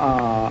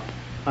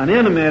an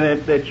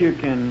enemy that you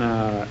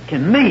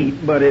can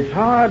meet, but it's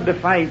hard to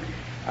fight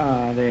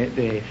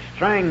the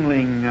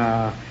strangling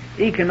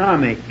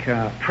economic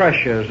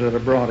pressures that are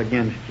brought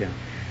against you.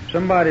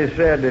 Somebody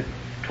said that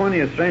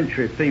 20th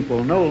century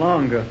people no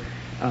longer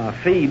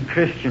feed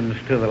Christians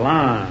to the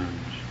lions.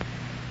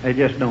 They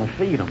just don't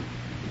feed them.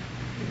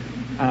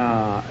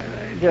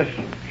 Just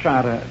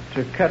try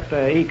to cut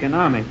the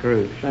economic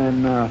roots.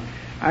 And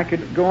I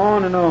could go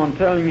on and on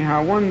telling you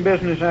how one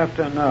business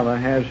after another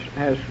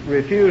has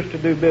refused to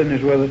do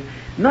business with us,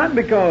 not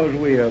because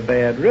we are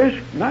bad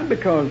risk, not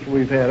because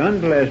we've had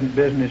unpleasant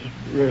business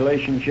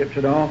relationships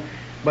at all,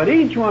 but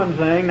each one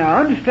saying, now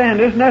understand,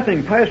 there's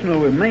nothing personal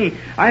with me.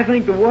 I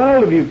think the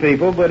world of you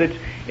people, but it's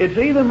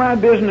either my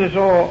business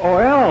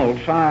or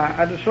else.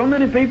 So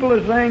many people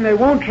are saying they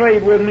won't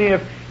trade with me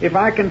if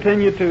I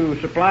continue to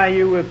supply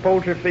you with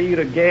poultry feed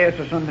or gas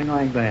or something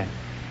like that.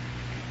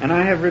 And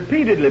I have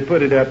repeatedly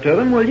put it up to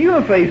them, well, you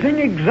are facing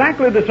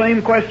exactly the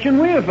same question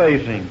we are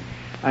facing.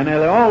 And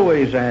they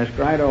always ask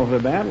right off the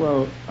bat,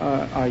 well,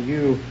 are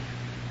you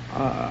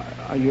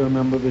a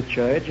member of the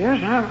church?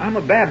 Yes, I'm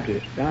a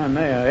Baptist. Down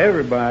there,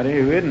 everybody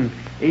who isn't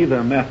either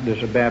a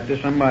Methodist or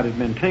Baptist, somebody's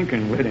been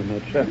tinkering with him.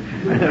 It's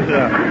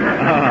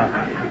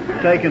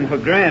taken for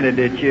granted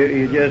that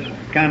you just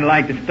kind of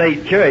like the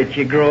state church,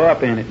 you grow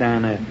up in it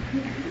down there.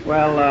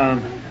 Well,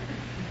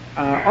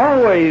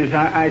 always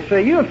I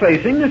say you're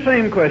facing the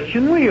same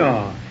question we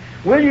are.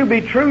 Will you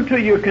be true to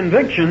your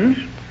convictions,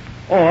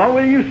 or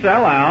will you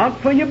sell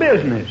out for your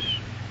business?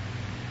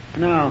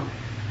 Now,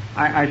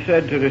 I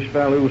said to this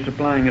fellow who was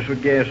supplying us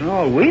with gas and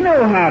oil, we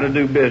know how to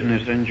do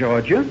business in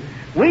Georgia.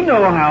 We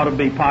know how to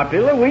be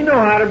popular. We know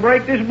how to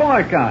break this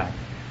boycott.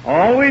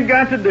 All we've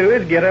got to do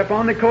is get up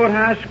on the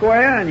courthouse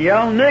square and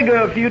yell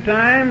nigger a few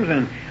times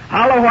and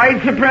holler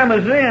white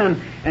supremacy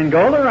and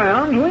go the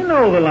rounds. We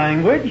know the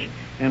language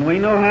and we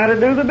know how to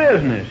do the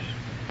business.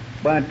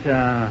 But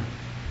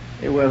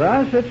with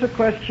us, it's a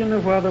question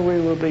of whether we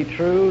will be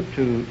true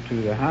to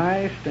the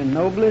highest and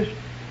noblest,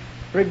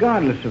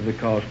 regardless of the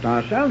cost to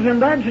ourselves,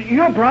 and that's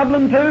your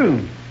problem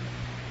too.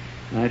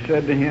 And I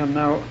said to him,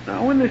 now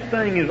when this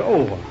thing is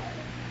over,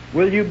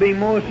 will you be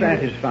more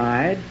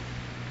satisfied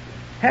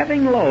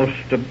having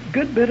lost a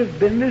good bit of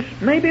business,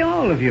 maybe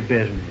all of your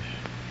business,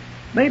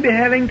 maybe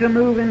having to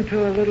move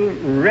into a little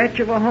wretch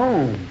of a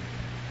home,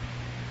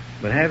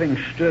 but having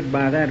stood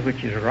by that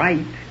which is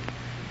right,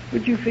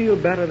 would you feel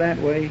better that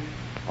way?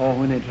 Or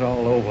when it's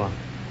all over,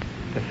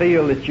 to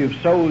feel that you've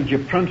sold your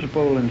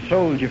principal and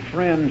sold your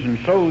friends and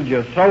sold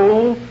your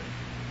soul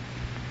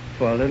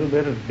for a little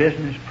bit of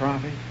business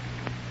profit?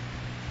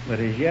 But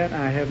as yet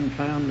I haven't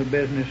found the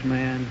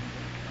businessman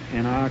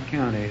in our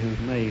county who's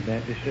made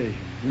that decision.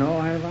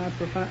 Nor have I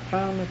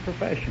found a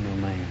professional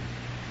man.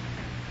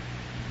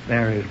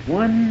 There is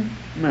one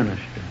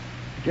minister,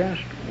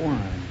 just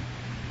one,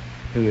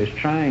 who is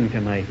trying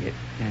to make it,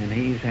 and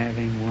he's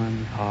having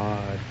one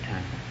hard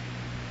time.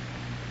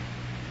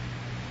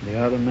 The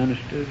other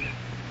ministers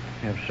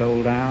have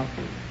sold out.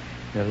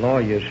 The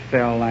lawyers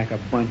fell like a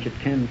bunch of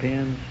tin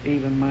pins.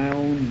 Even my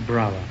own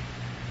brother,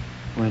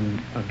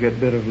 when a good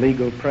bit of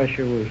legal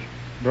pressure was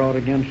brought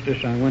against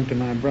us, I went to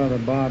my brother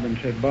Bob and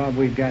said, Bob,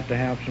 we've got to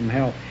have some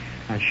help.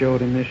 I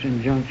showed him this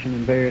injunction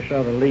and various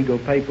other legal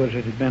papers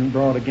that had been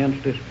brought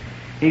against us.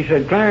 He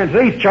said, Clarence,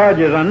 these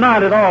charges are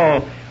not at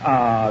all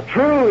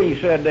true. He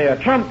said, they are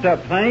trumped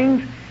up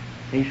things.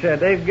 He said,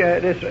 they've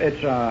got this,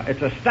 it's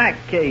a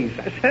stacked case.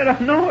 I said, I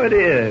know it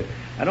is.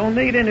 I don't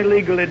need any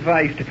legal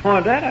advice to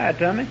point that out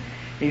to me.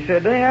 He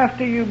said, they're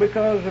after you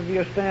because of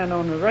your stand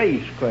on the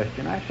race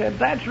question. I said,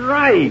 that's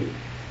right.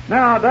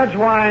 Now, that's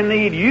why I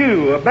need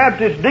you, a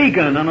Baptist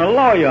deacon and a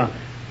lawyer,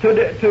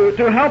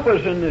 to help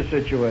us in this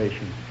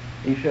situation.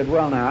 He said,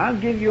 well, now, I'll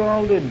give you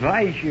all the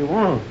advice you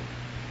want,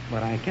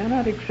 but I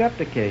cannot accept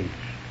the case.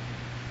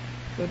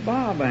 But,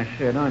 Bob, I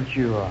said, aren't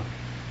you a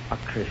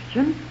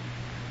Christian?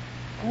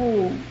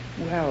 Oh,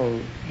 well,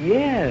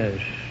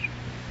 yes.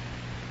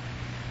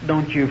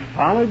 Don't you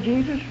follow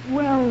Jesus?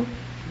 Well,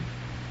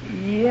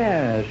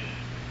 yes,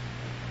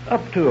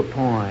 up to a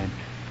point.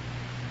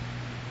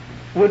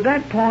 Would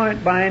that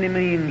point by any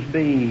means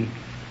be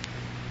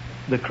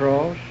the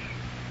cross?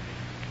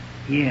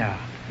 Yeah,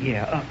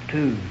 up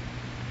to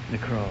the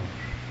cross.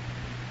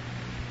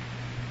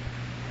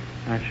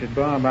 I said,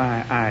 Bob,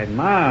 I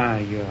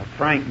admire your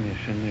frankness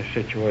in this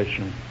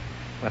situation,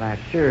 but I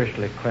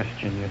seriously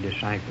question your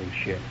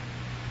discipleship.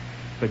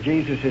 For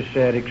Jesus has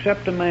said,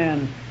 except a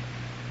man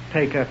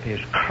take up his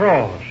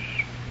cross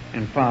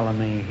and follow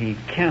me, he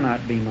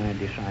cannot be my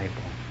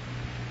disciple.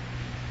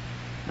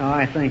 Now,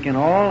 I think in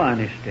all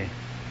honesty,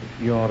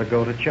 you ought to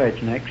go to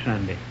church next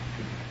Sunday.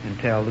 and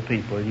tell the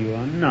people you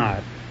are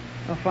not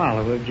a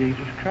follower of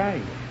Jesus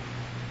Christ.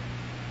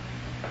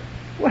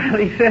 Well,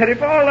 he said,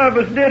 if all of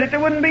us did it, there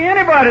wouldn't be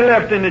anybody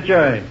left in the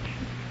church.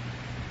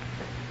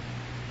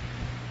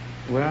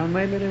 Well,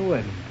 maybe there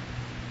wouldn't.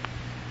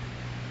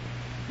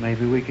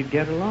 Maybe we could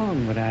get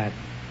along without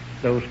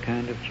those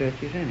kind of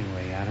churches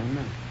anyway. I don't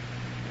know.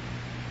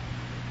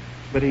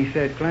 But he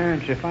said,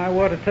 Clarence, if I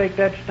were to take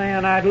that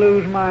stand, I'd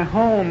lose my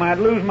home, I'd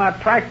lose my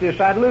practice,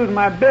 I'd lose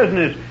my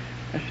business.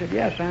 I said,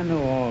 yes, I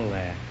know all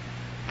that.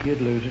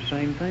 You'd lose the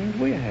same things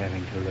we're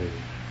having to lose.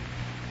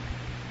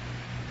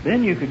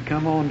 Then you could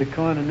come on to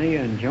Koinonia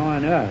and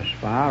join us,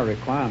 for our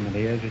requirement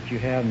is that you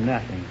have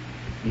nothing.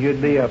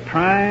 You'd be a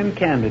prime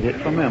candidate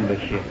for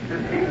membership.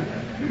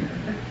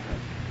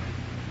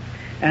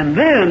 And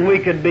then we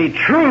could be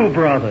true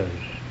brothers,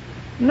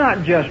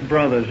 not just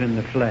brothers in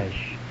the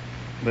flesh,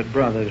 but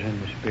brothers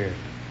in the spirit.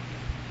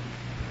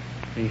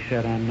 He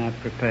said, I'm not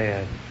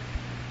prepared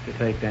to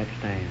take that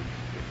stand.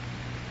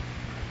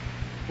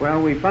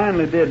 Well, we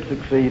finally did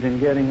succeed in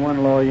getting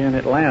one lawyer in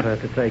Atlanta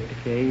to take the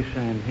case,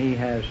 and he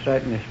has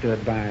certainly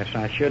stood by us.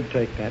 I should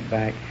take that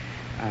back.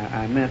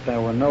 I meant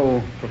there were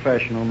no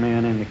professional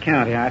men in the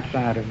county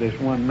outside of this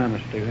one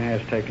minister who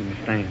has taken the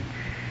stand.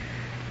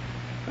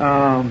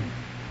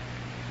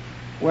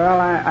 Well,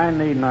 I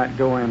need not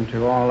go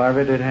into all of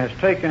it. It has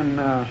taken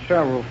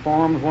several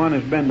forms. One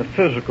has been the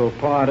physical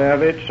part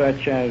of it,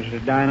 such as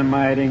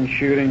dynamiting,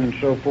 shooting, and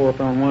so forth.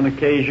 On one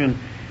occasion,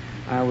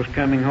 I was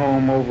coming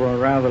home over a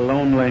rather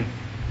lonely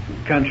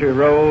country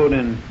road,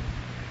 and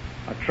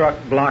a truck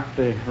blocked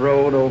the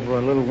road over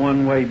a little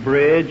one-way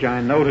bridge.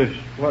 I noticed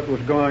what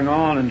was going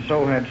on and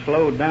so had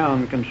slowed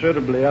down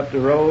considerably up the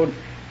road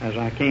as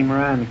I came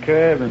around the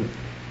curve, and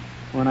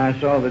when I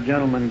saw the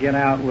gentleman get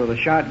out with a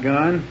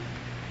shotgun,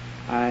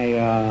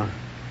 I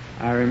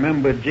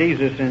remembered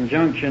Jesus'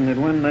 injunction that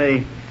when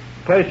they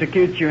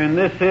persecute you in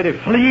this city,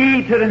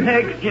 flee to the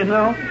next, you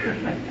know.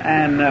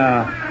 And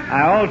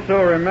I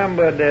also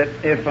remembered that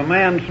if a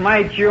man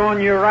smites you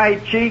on your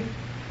right cheek,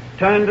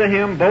 turn to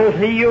him both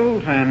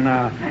heels. And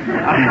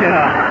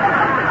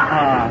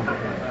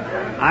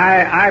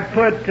I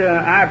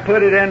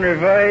put it in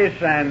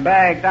reverse and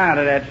backed out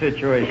of that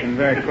situation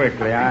very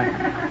quickly.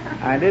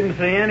 I didn't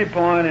see any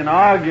point in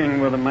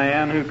arguing with a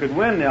man who could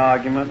win the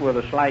argument with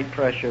a slight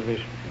pressure of his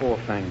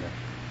forefinger.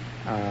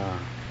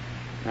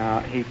 Now,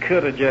 he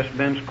could have just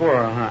been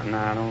squirrel hunting,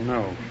 I don't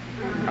know.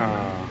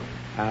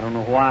 I don't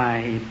know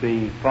why he'd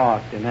be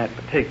parked in that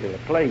particular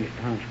place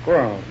to hunt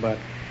squirrels, but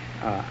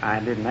I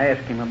didn't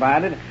ask him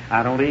about it.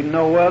 I don't even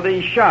know whether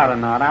he shot or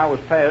not. I was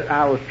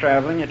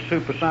traveling at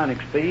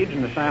supersonic speeds,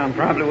 and the sound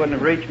probably wouldn't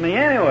have reached me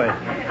anyway.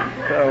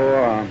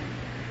 So,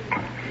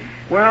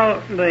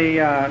 well,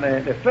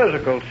 the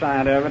physical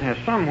side of it has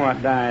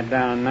somewhat died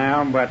down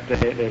now, but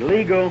the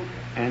legal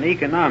and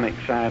economic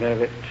side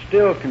of it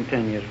still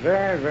continues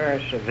very,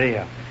 very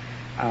severe.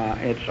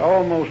 It's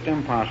almost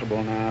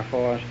impossible now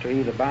for us to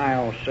either buy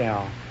or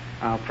sell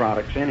our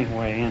products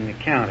anywhere in the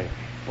county.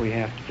 We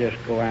have to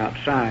just go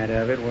outside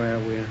of it where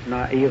we're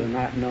either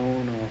not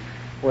known or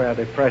where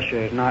the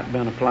pressure has not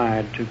been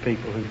applied to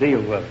people who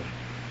deal with us.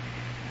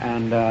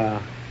 And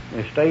the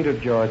state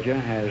of Georgia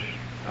has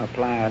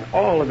applied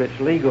all of its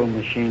legal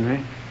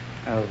machinery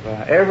of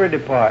every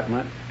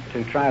department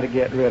to try to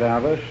get rid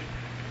of us.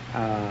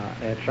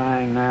 They're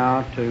trying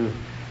now to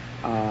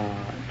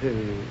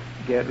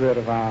get rid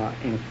of our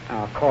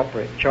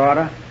corporate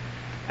charter,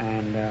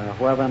 and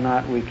whether or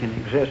not we can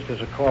exist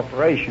as a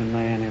corporation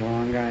there any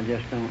longer, I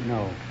just don't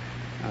know.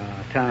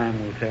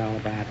 Time will tell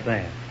about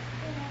that.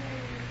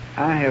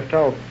 I have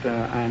talked,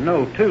 I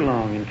know, too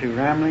long and too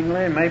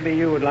ramblingly. Maybe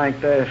you would like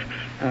to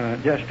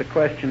ask just a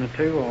question or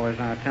two, or is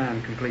our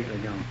time completely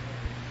gone?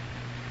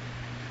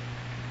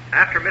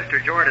 After Mr.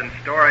 Jordan's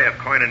story of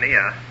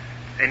Koinonia,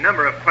 a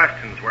number of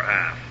questions were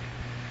asked.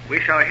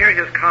 We shall hear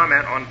his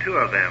comment on two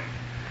of them.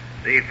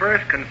 The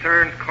first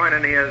concerns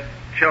Koinonia's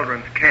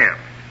children's camp.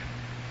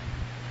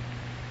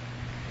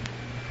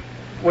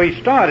 We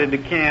started the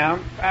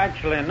camp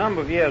actually a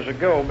number of years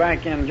ago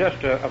back in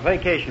just a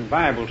vacation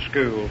Bible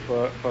school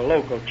for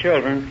local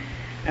children,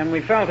 and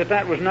we felt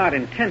that was not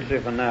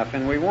intensive enough,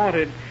 and we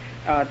wanted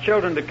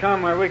children to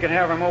come where we could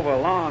have them over a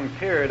long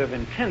period of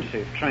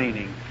intensive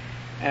training.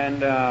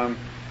 And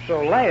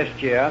so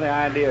last year the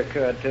idea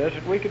occurred to us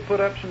that we could put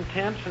up some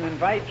tents and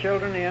invite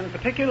children in,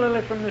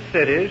 particularly from the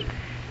cities,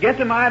 get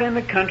them out in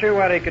the country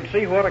where they could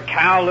see what a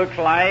cow looks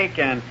like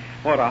and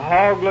what a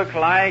hog looks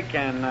like,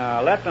 and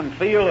let them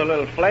feel a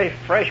little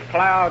fresh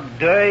plowed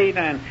dirt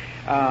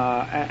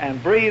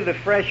and breathe the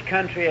fresh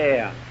country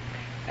air.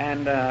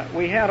 And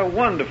we had a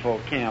wonderful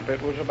camp.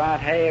 It was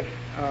about half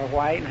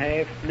white and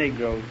half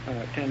Negro,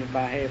 attended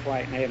by half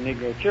white and half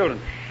Negro children.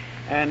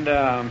 And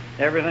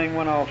everything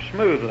went off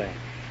smoothly.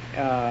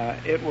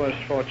 It was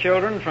for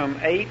children from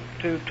 8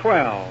 to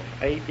 12,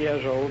 8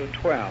 years old to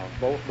 12,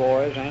 both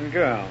boys and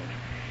girls.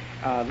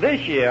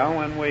 This year,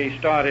 when we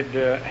started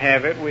to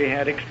have it, we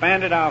had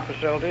expanded our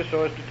facilities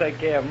so as to take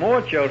care of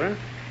more children,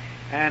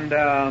 and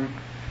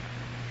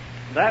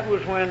that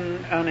was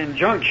when an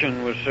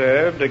injunction was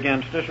served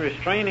against us,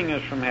 restraining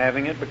us from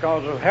having it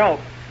because of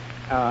health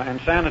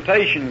and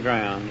sanitation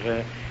grounds.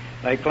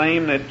 They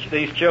claimed that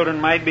these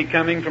children might be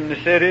coming from the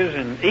cities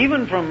and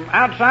even from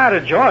outside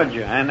of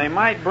Georgia, and they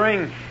might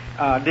bring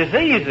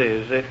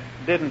diseases that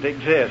didn't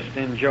exist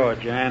in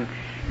Georgia, and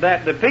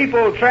that the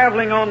people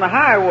traveling on the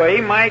highway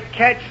might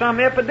catch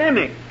some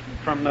epidemic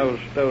from those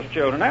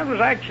children. That was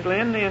actually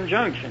in the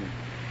injunction.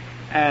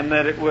 And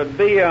that it would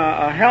be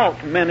a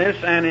health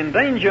menace and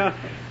endanger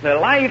the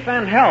life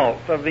and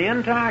health of the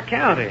entire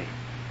county.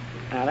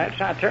 Now, that's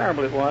how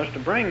terrible it was to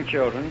bring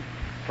children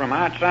from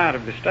outside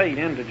of the state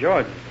into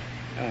Georgia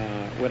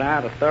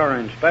without a thorough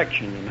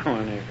inspection, and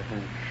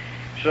everything.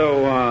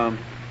 So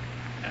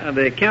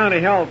the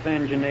county health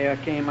engineer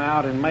came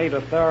out and made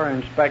a thorough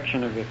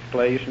inspection of this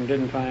place and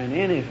didn't find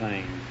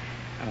anything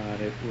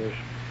that was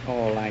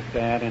all like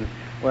that. And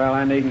well,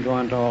 I needn't go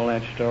into all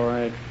that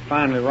story. It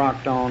finally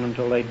rocked on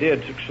until they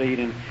did succeed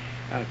in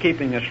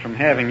keeping us from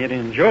having it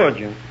in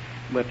Georgia,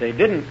 but they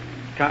didn't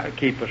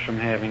keep us from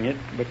having it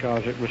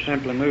because it was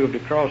simply moved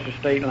across the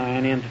state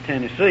line into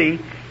Tennessee,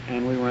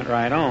 and we went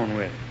right on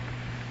with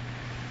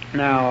it.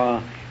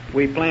 Now,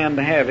 we plan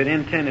to have it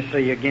in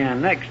Tennessee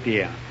again next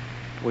year.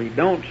 We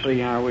don't see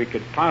how we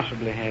could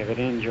possibly have it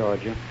in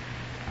Georgia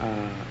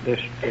this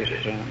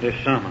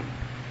summer.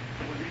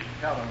 Well, you should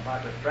tell them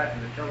about the threat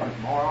to the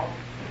children's morals.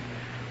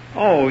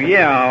 Oh,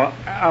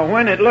 yeah.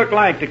 When it looked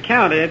like the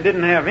county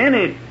didn't have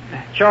any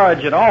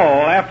charge at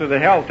all after the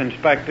health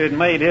inspector had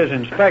made his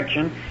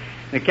inspection,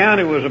 the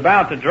county was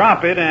about to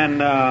drop it,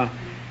 and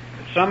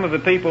some of the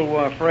people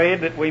were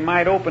afraid that we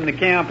might open the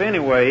camp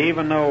anyway,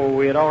 even though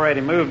we had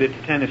already moved it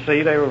to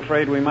Tennessee. They were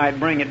afraid we might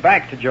bring it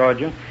back to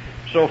Georgia.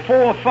 So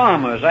 4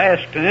 farmers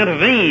asked to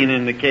intervene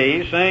in the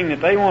case, saying that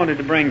they wanted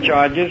to bring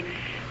charges,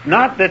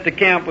 not that the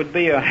camp would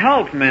be a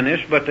health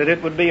menace, but that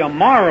it would be a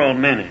moral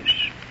menace,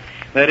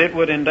 that it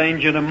would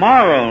endanger the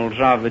morals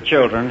of the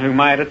children who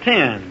might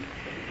attend.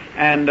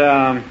 And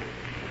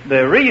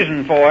the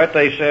reason for it,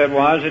 they said,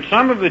 was that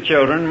some of the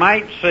children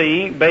might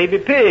see baby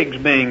pigs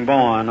being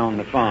born on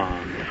the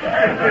farm.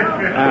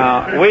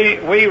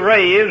 We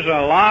raise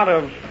a lot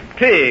of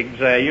pigs.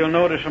 You'll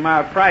notice from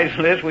our price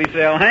list we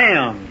sell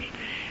hams.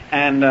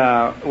 And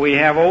we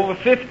have over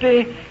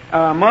 50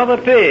 mother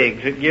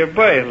pigs that give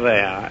birth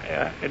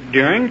there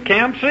during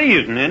camp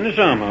season in the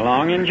summer,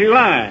 along in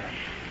July.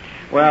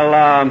 Well,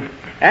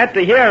 at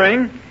the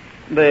hearing,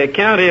 the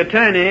county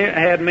attorney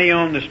had me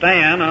on the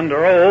stand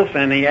under oath,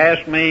 and he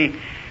asked me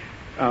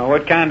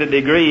what kind of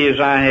degrees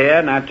I had,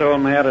 and I told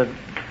him I had a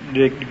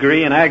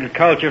degree in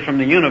agriculture from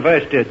the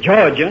University of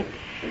Georgia.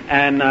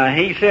 And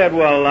he said,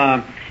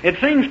 well, it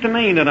seems to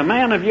me that a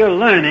man of your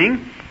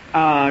learning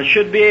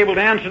should be able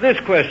to answer this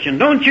question.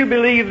 Don't you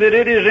believe that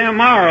it is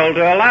immoral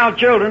to allow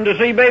children to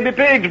see baby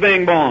pigs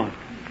being born?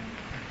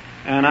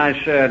 And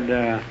I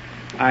said,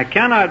 I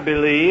cannot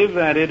believe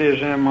that it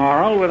is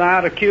immoral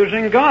without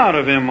accusing God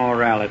of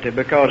immorality,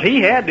 because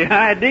He had the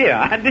idea.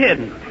 I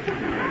didn't.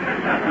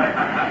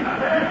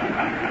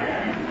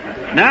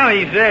 Now,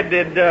 he said,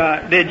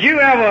 did you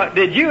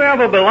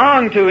ever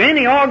belong to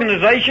any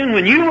organization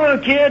when you were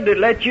a kid that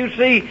let you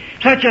see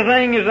such a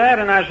thing as that?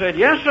 And I said,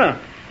 yes, sir.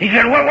 He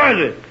said, what was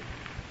it?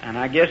 And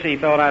I guess he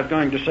thought I was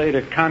going to say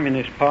the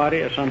Communist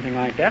Party or something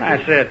like that.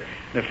 I said,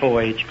 the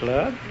 4-H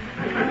Club.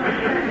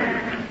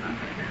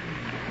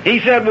 He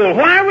said, well,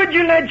 why would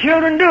you let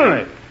children do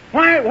it?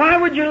 Why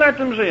would you let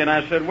them see it?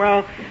 I said,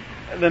 well,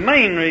 the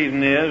main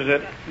reason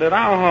is that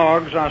our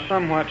hogs are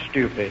somewhat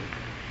stupid,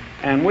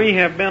 and we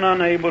have been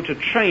unable to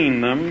train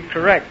them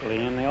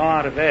correctly in the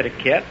art of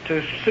etiquette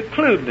to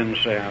seclude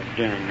themselves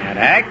during that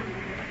act,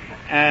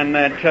 and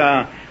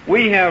that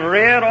we have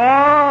read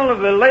all of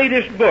the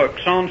latest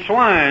books on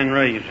swine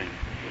raising,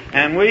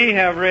 and we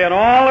have read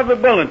all of the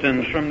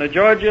bulletins from the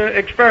Georgia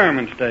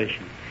Experiment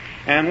Station,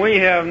 and we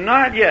have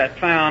not yet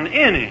found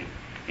any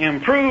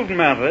improved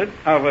method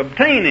of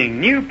obtaining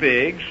new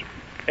pigs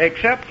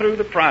except through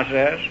the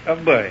process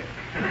of birth.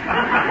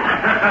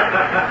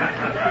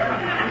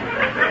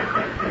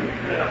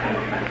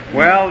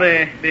 Well,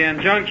 the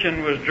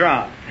injunction was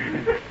dropped.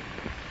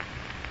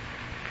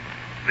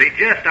 The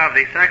gist of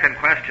the second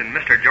question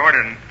Mr.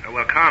 Jordan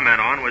will comment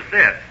on was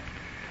this.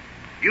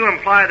 You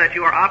imply that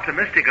you are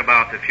optimistic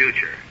about the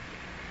future.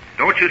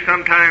 Don't you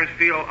sometimes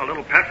feel a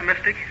little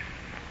pessimistic?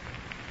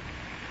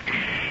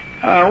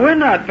 We're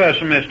not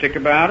pessimistic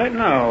about it,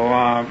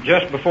 no.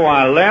 Just before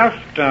I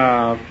left,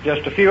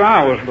 just a few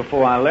hours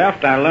before I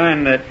left, I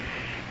learned that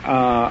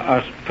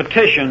a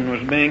petition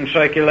was being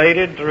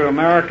circulated through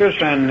Americus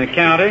and the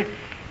county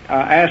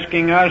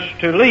asking us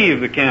to leave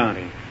the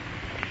county.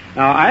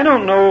 Now, I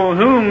don't know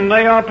whom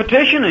they are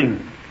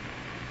petitioning.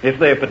 If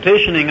they're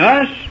petitioning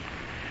us,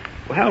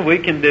 well, we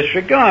can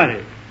disregard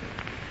it.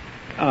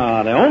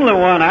 The only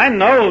one I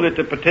know that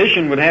the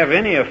petition would have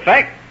any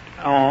effect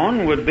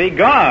on would be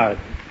God.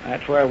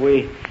 That's where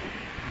we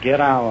get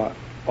our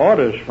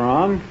orders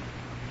from,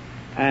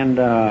 and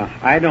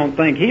I don't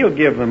think He'll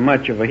give them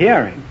much of a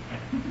hearing.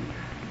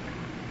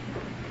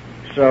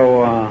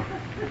 So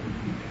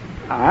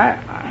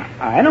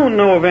I don't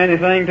know of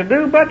anything to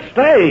do but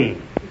stay.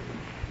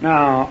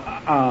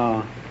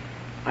 Now,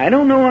 I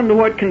don't know under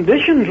what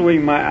conditions we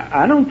might.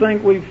 I don't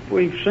think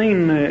we've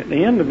seen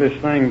the end of this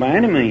thing by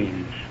any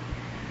means.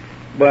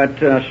 But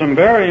some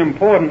very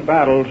important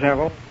battles have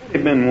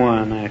already been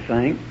won, I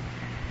think.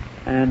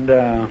 And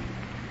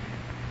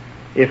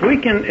if we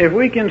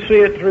can see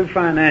it through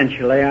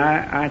financially,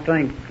 I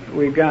think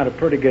we've got a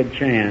pretty good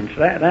chance.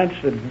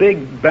 That's the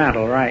big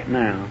battle right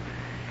now.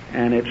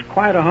 And it's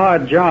quite a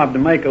hard job to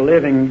make a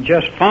living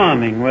just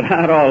farming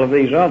without all of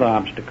these other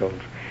obstacles.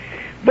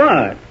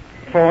 But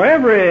for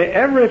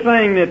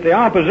everything that the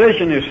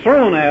opposition is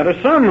thrown at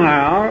us,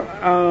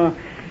 somehow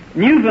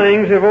new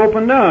things have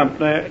opened up.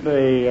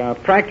 They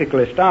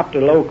practically stopped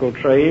the local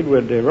trade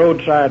with the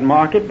roadside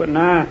market, but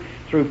now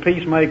through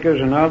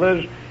peacemakers and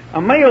others,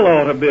 a mail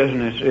order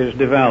business is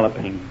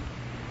developing.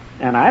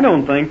 And I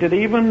don't think that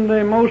even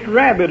the most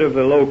rabid of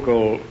the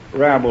local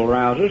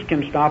rabble-rousers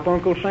can stop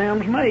Uncle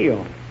Sam's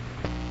mail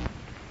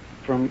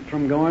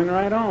from going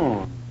right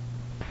on.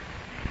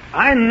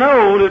 I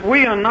know that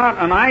we are not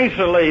an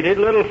isolated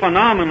little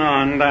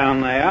phenomenon down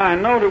there. I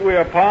know that we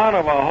are part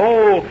of a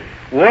whole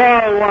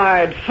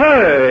worldwide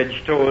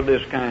surge toward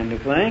this kind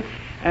of thing,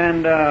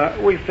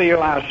 and we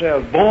feel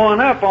ourselves borne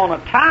up on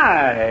a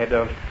tide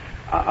of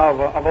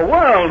a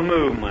world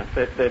movement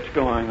that's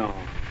going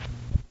on.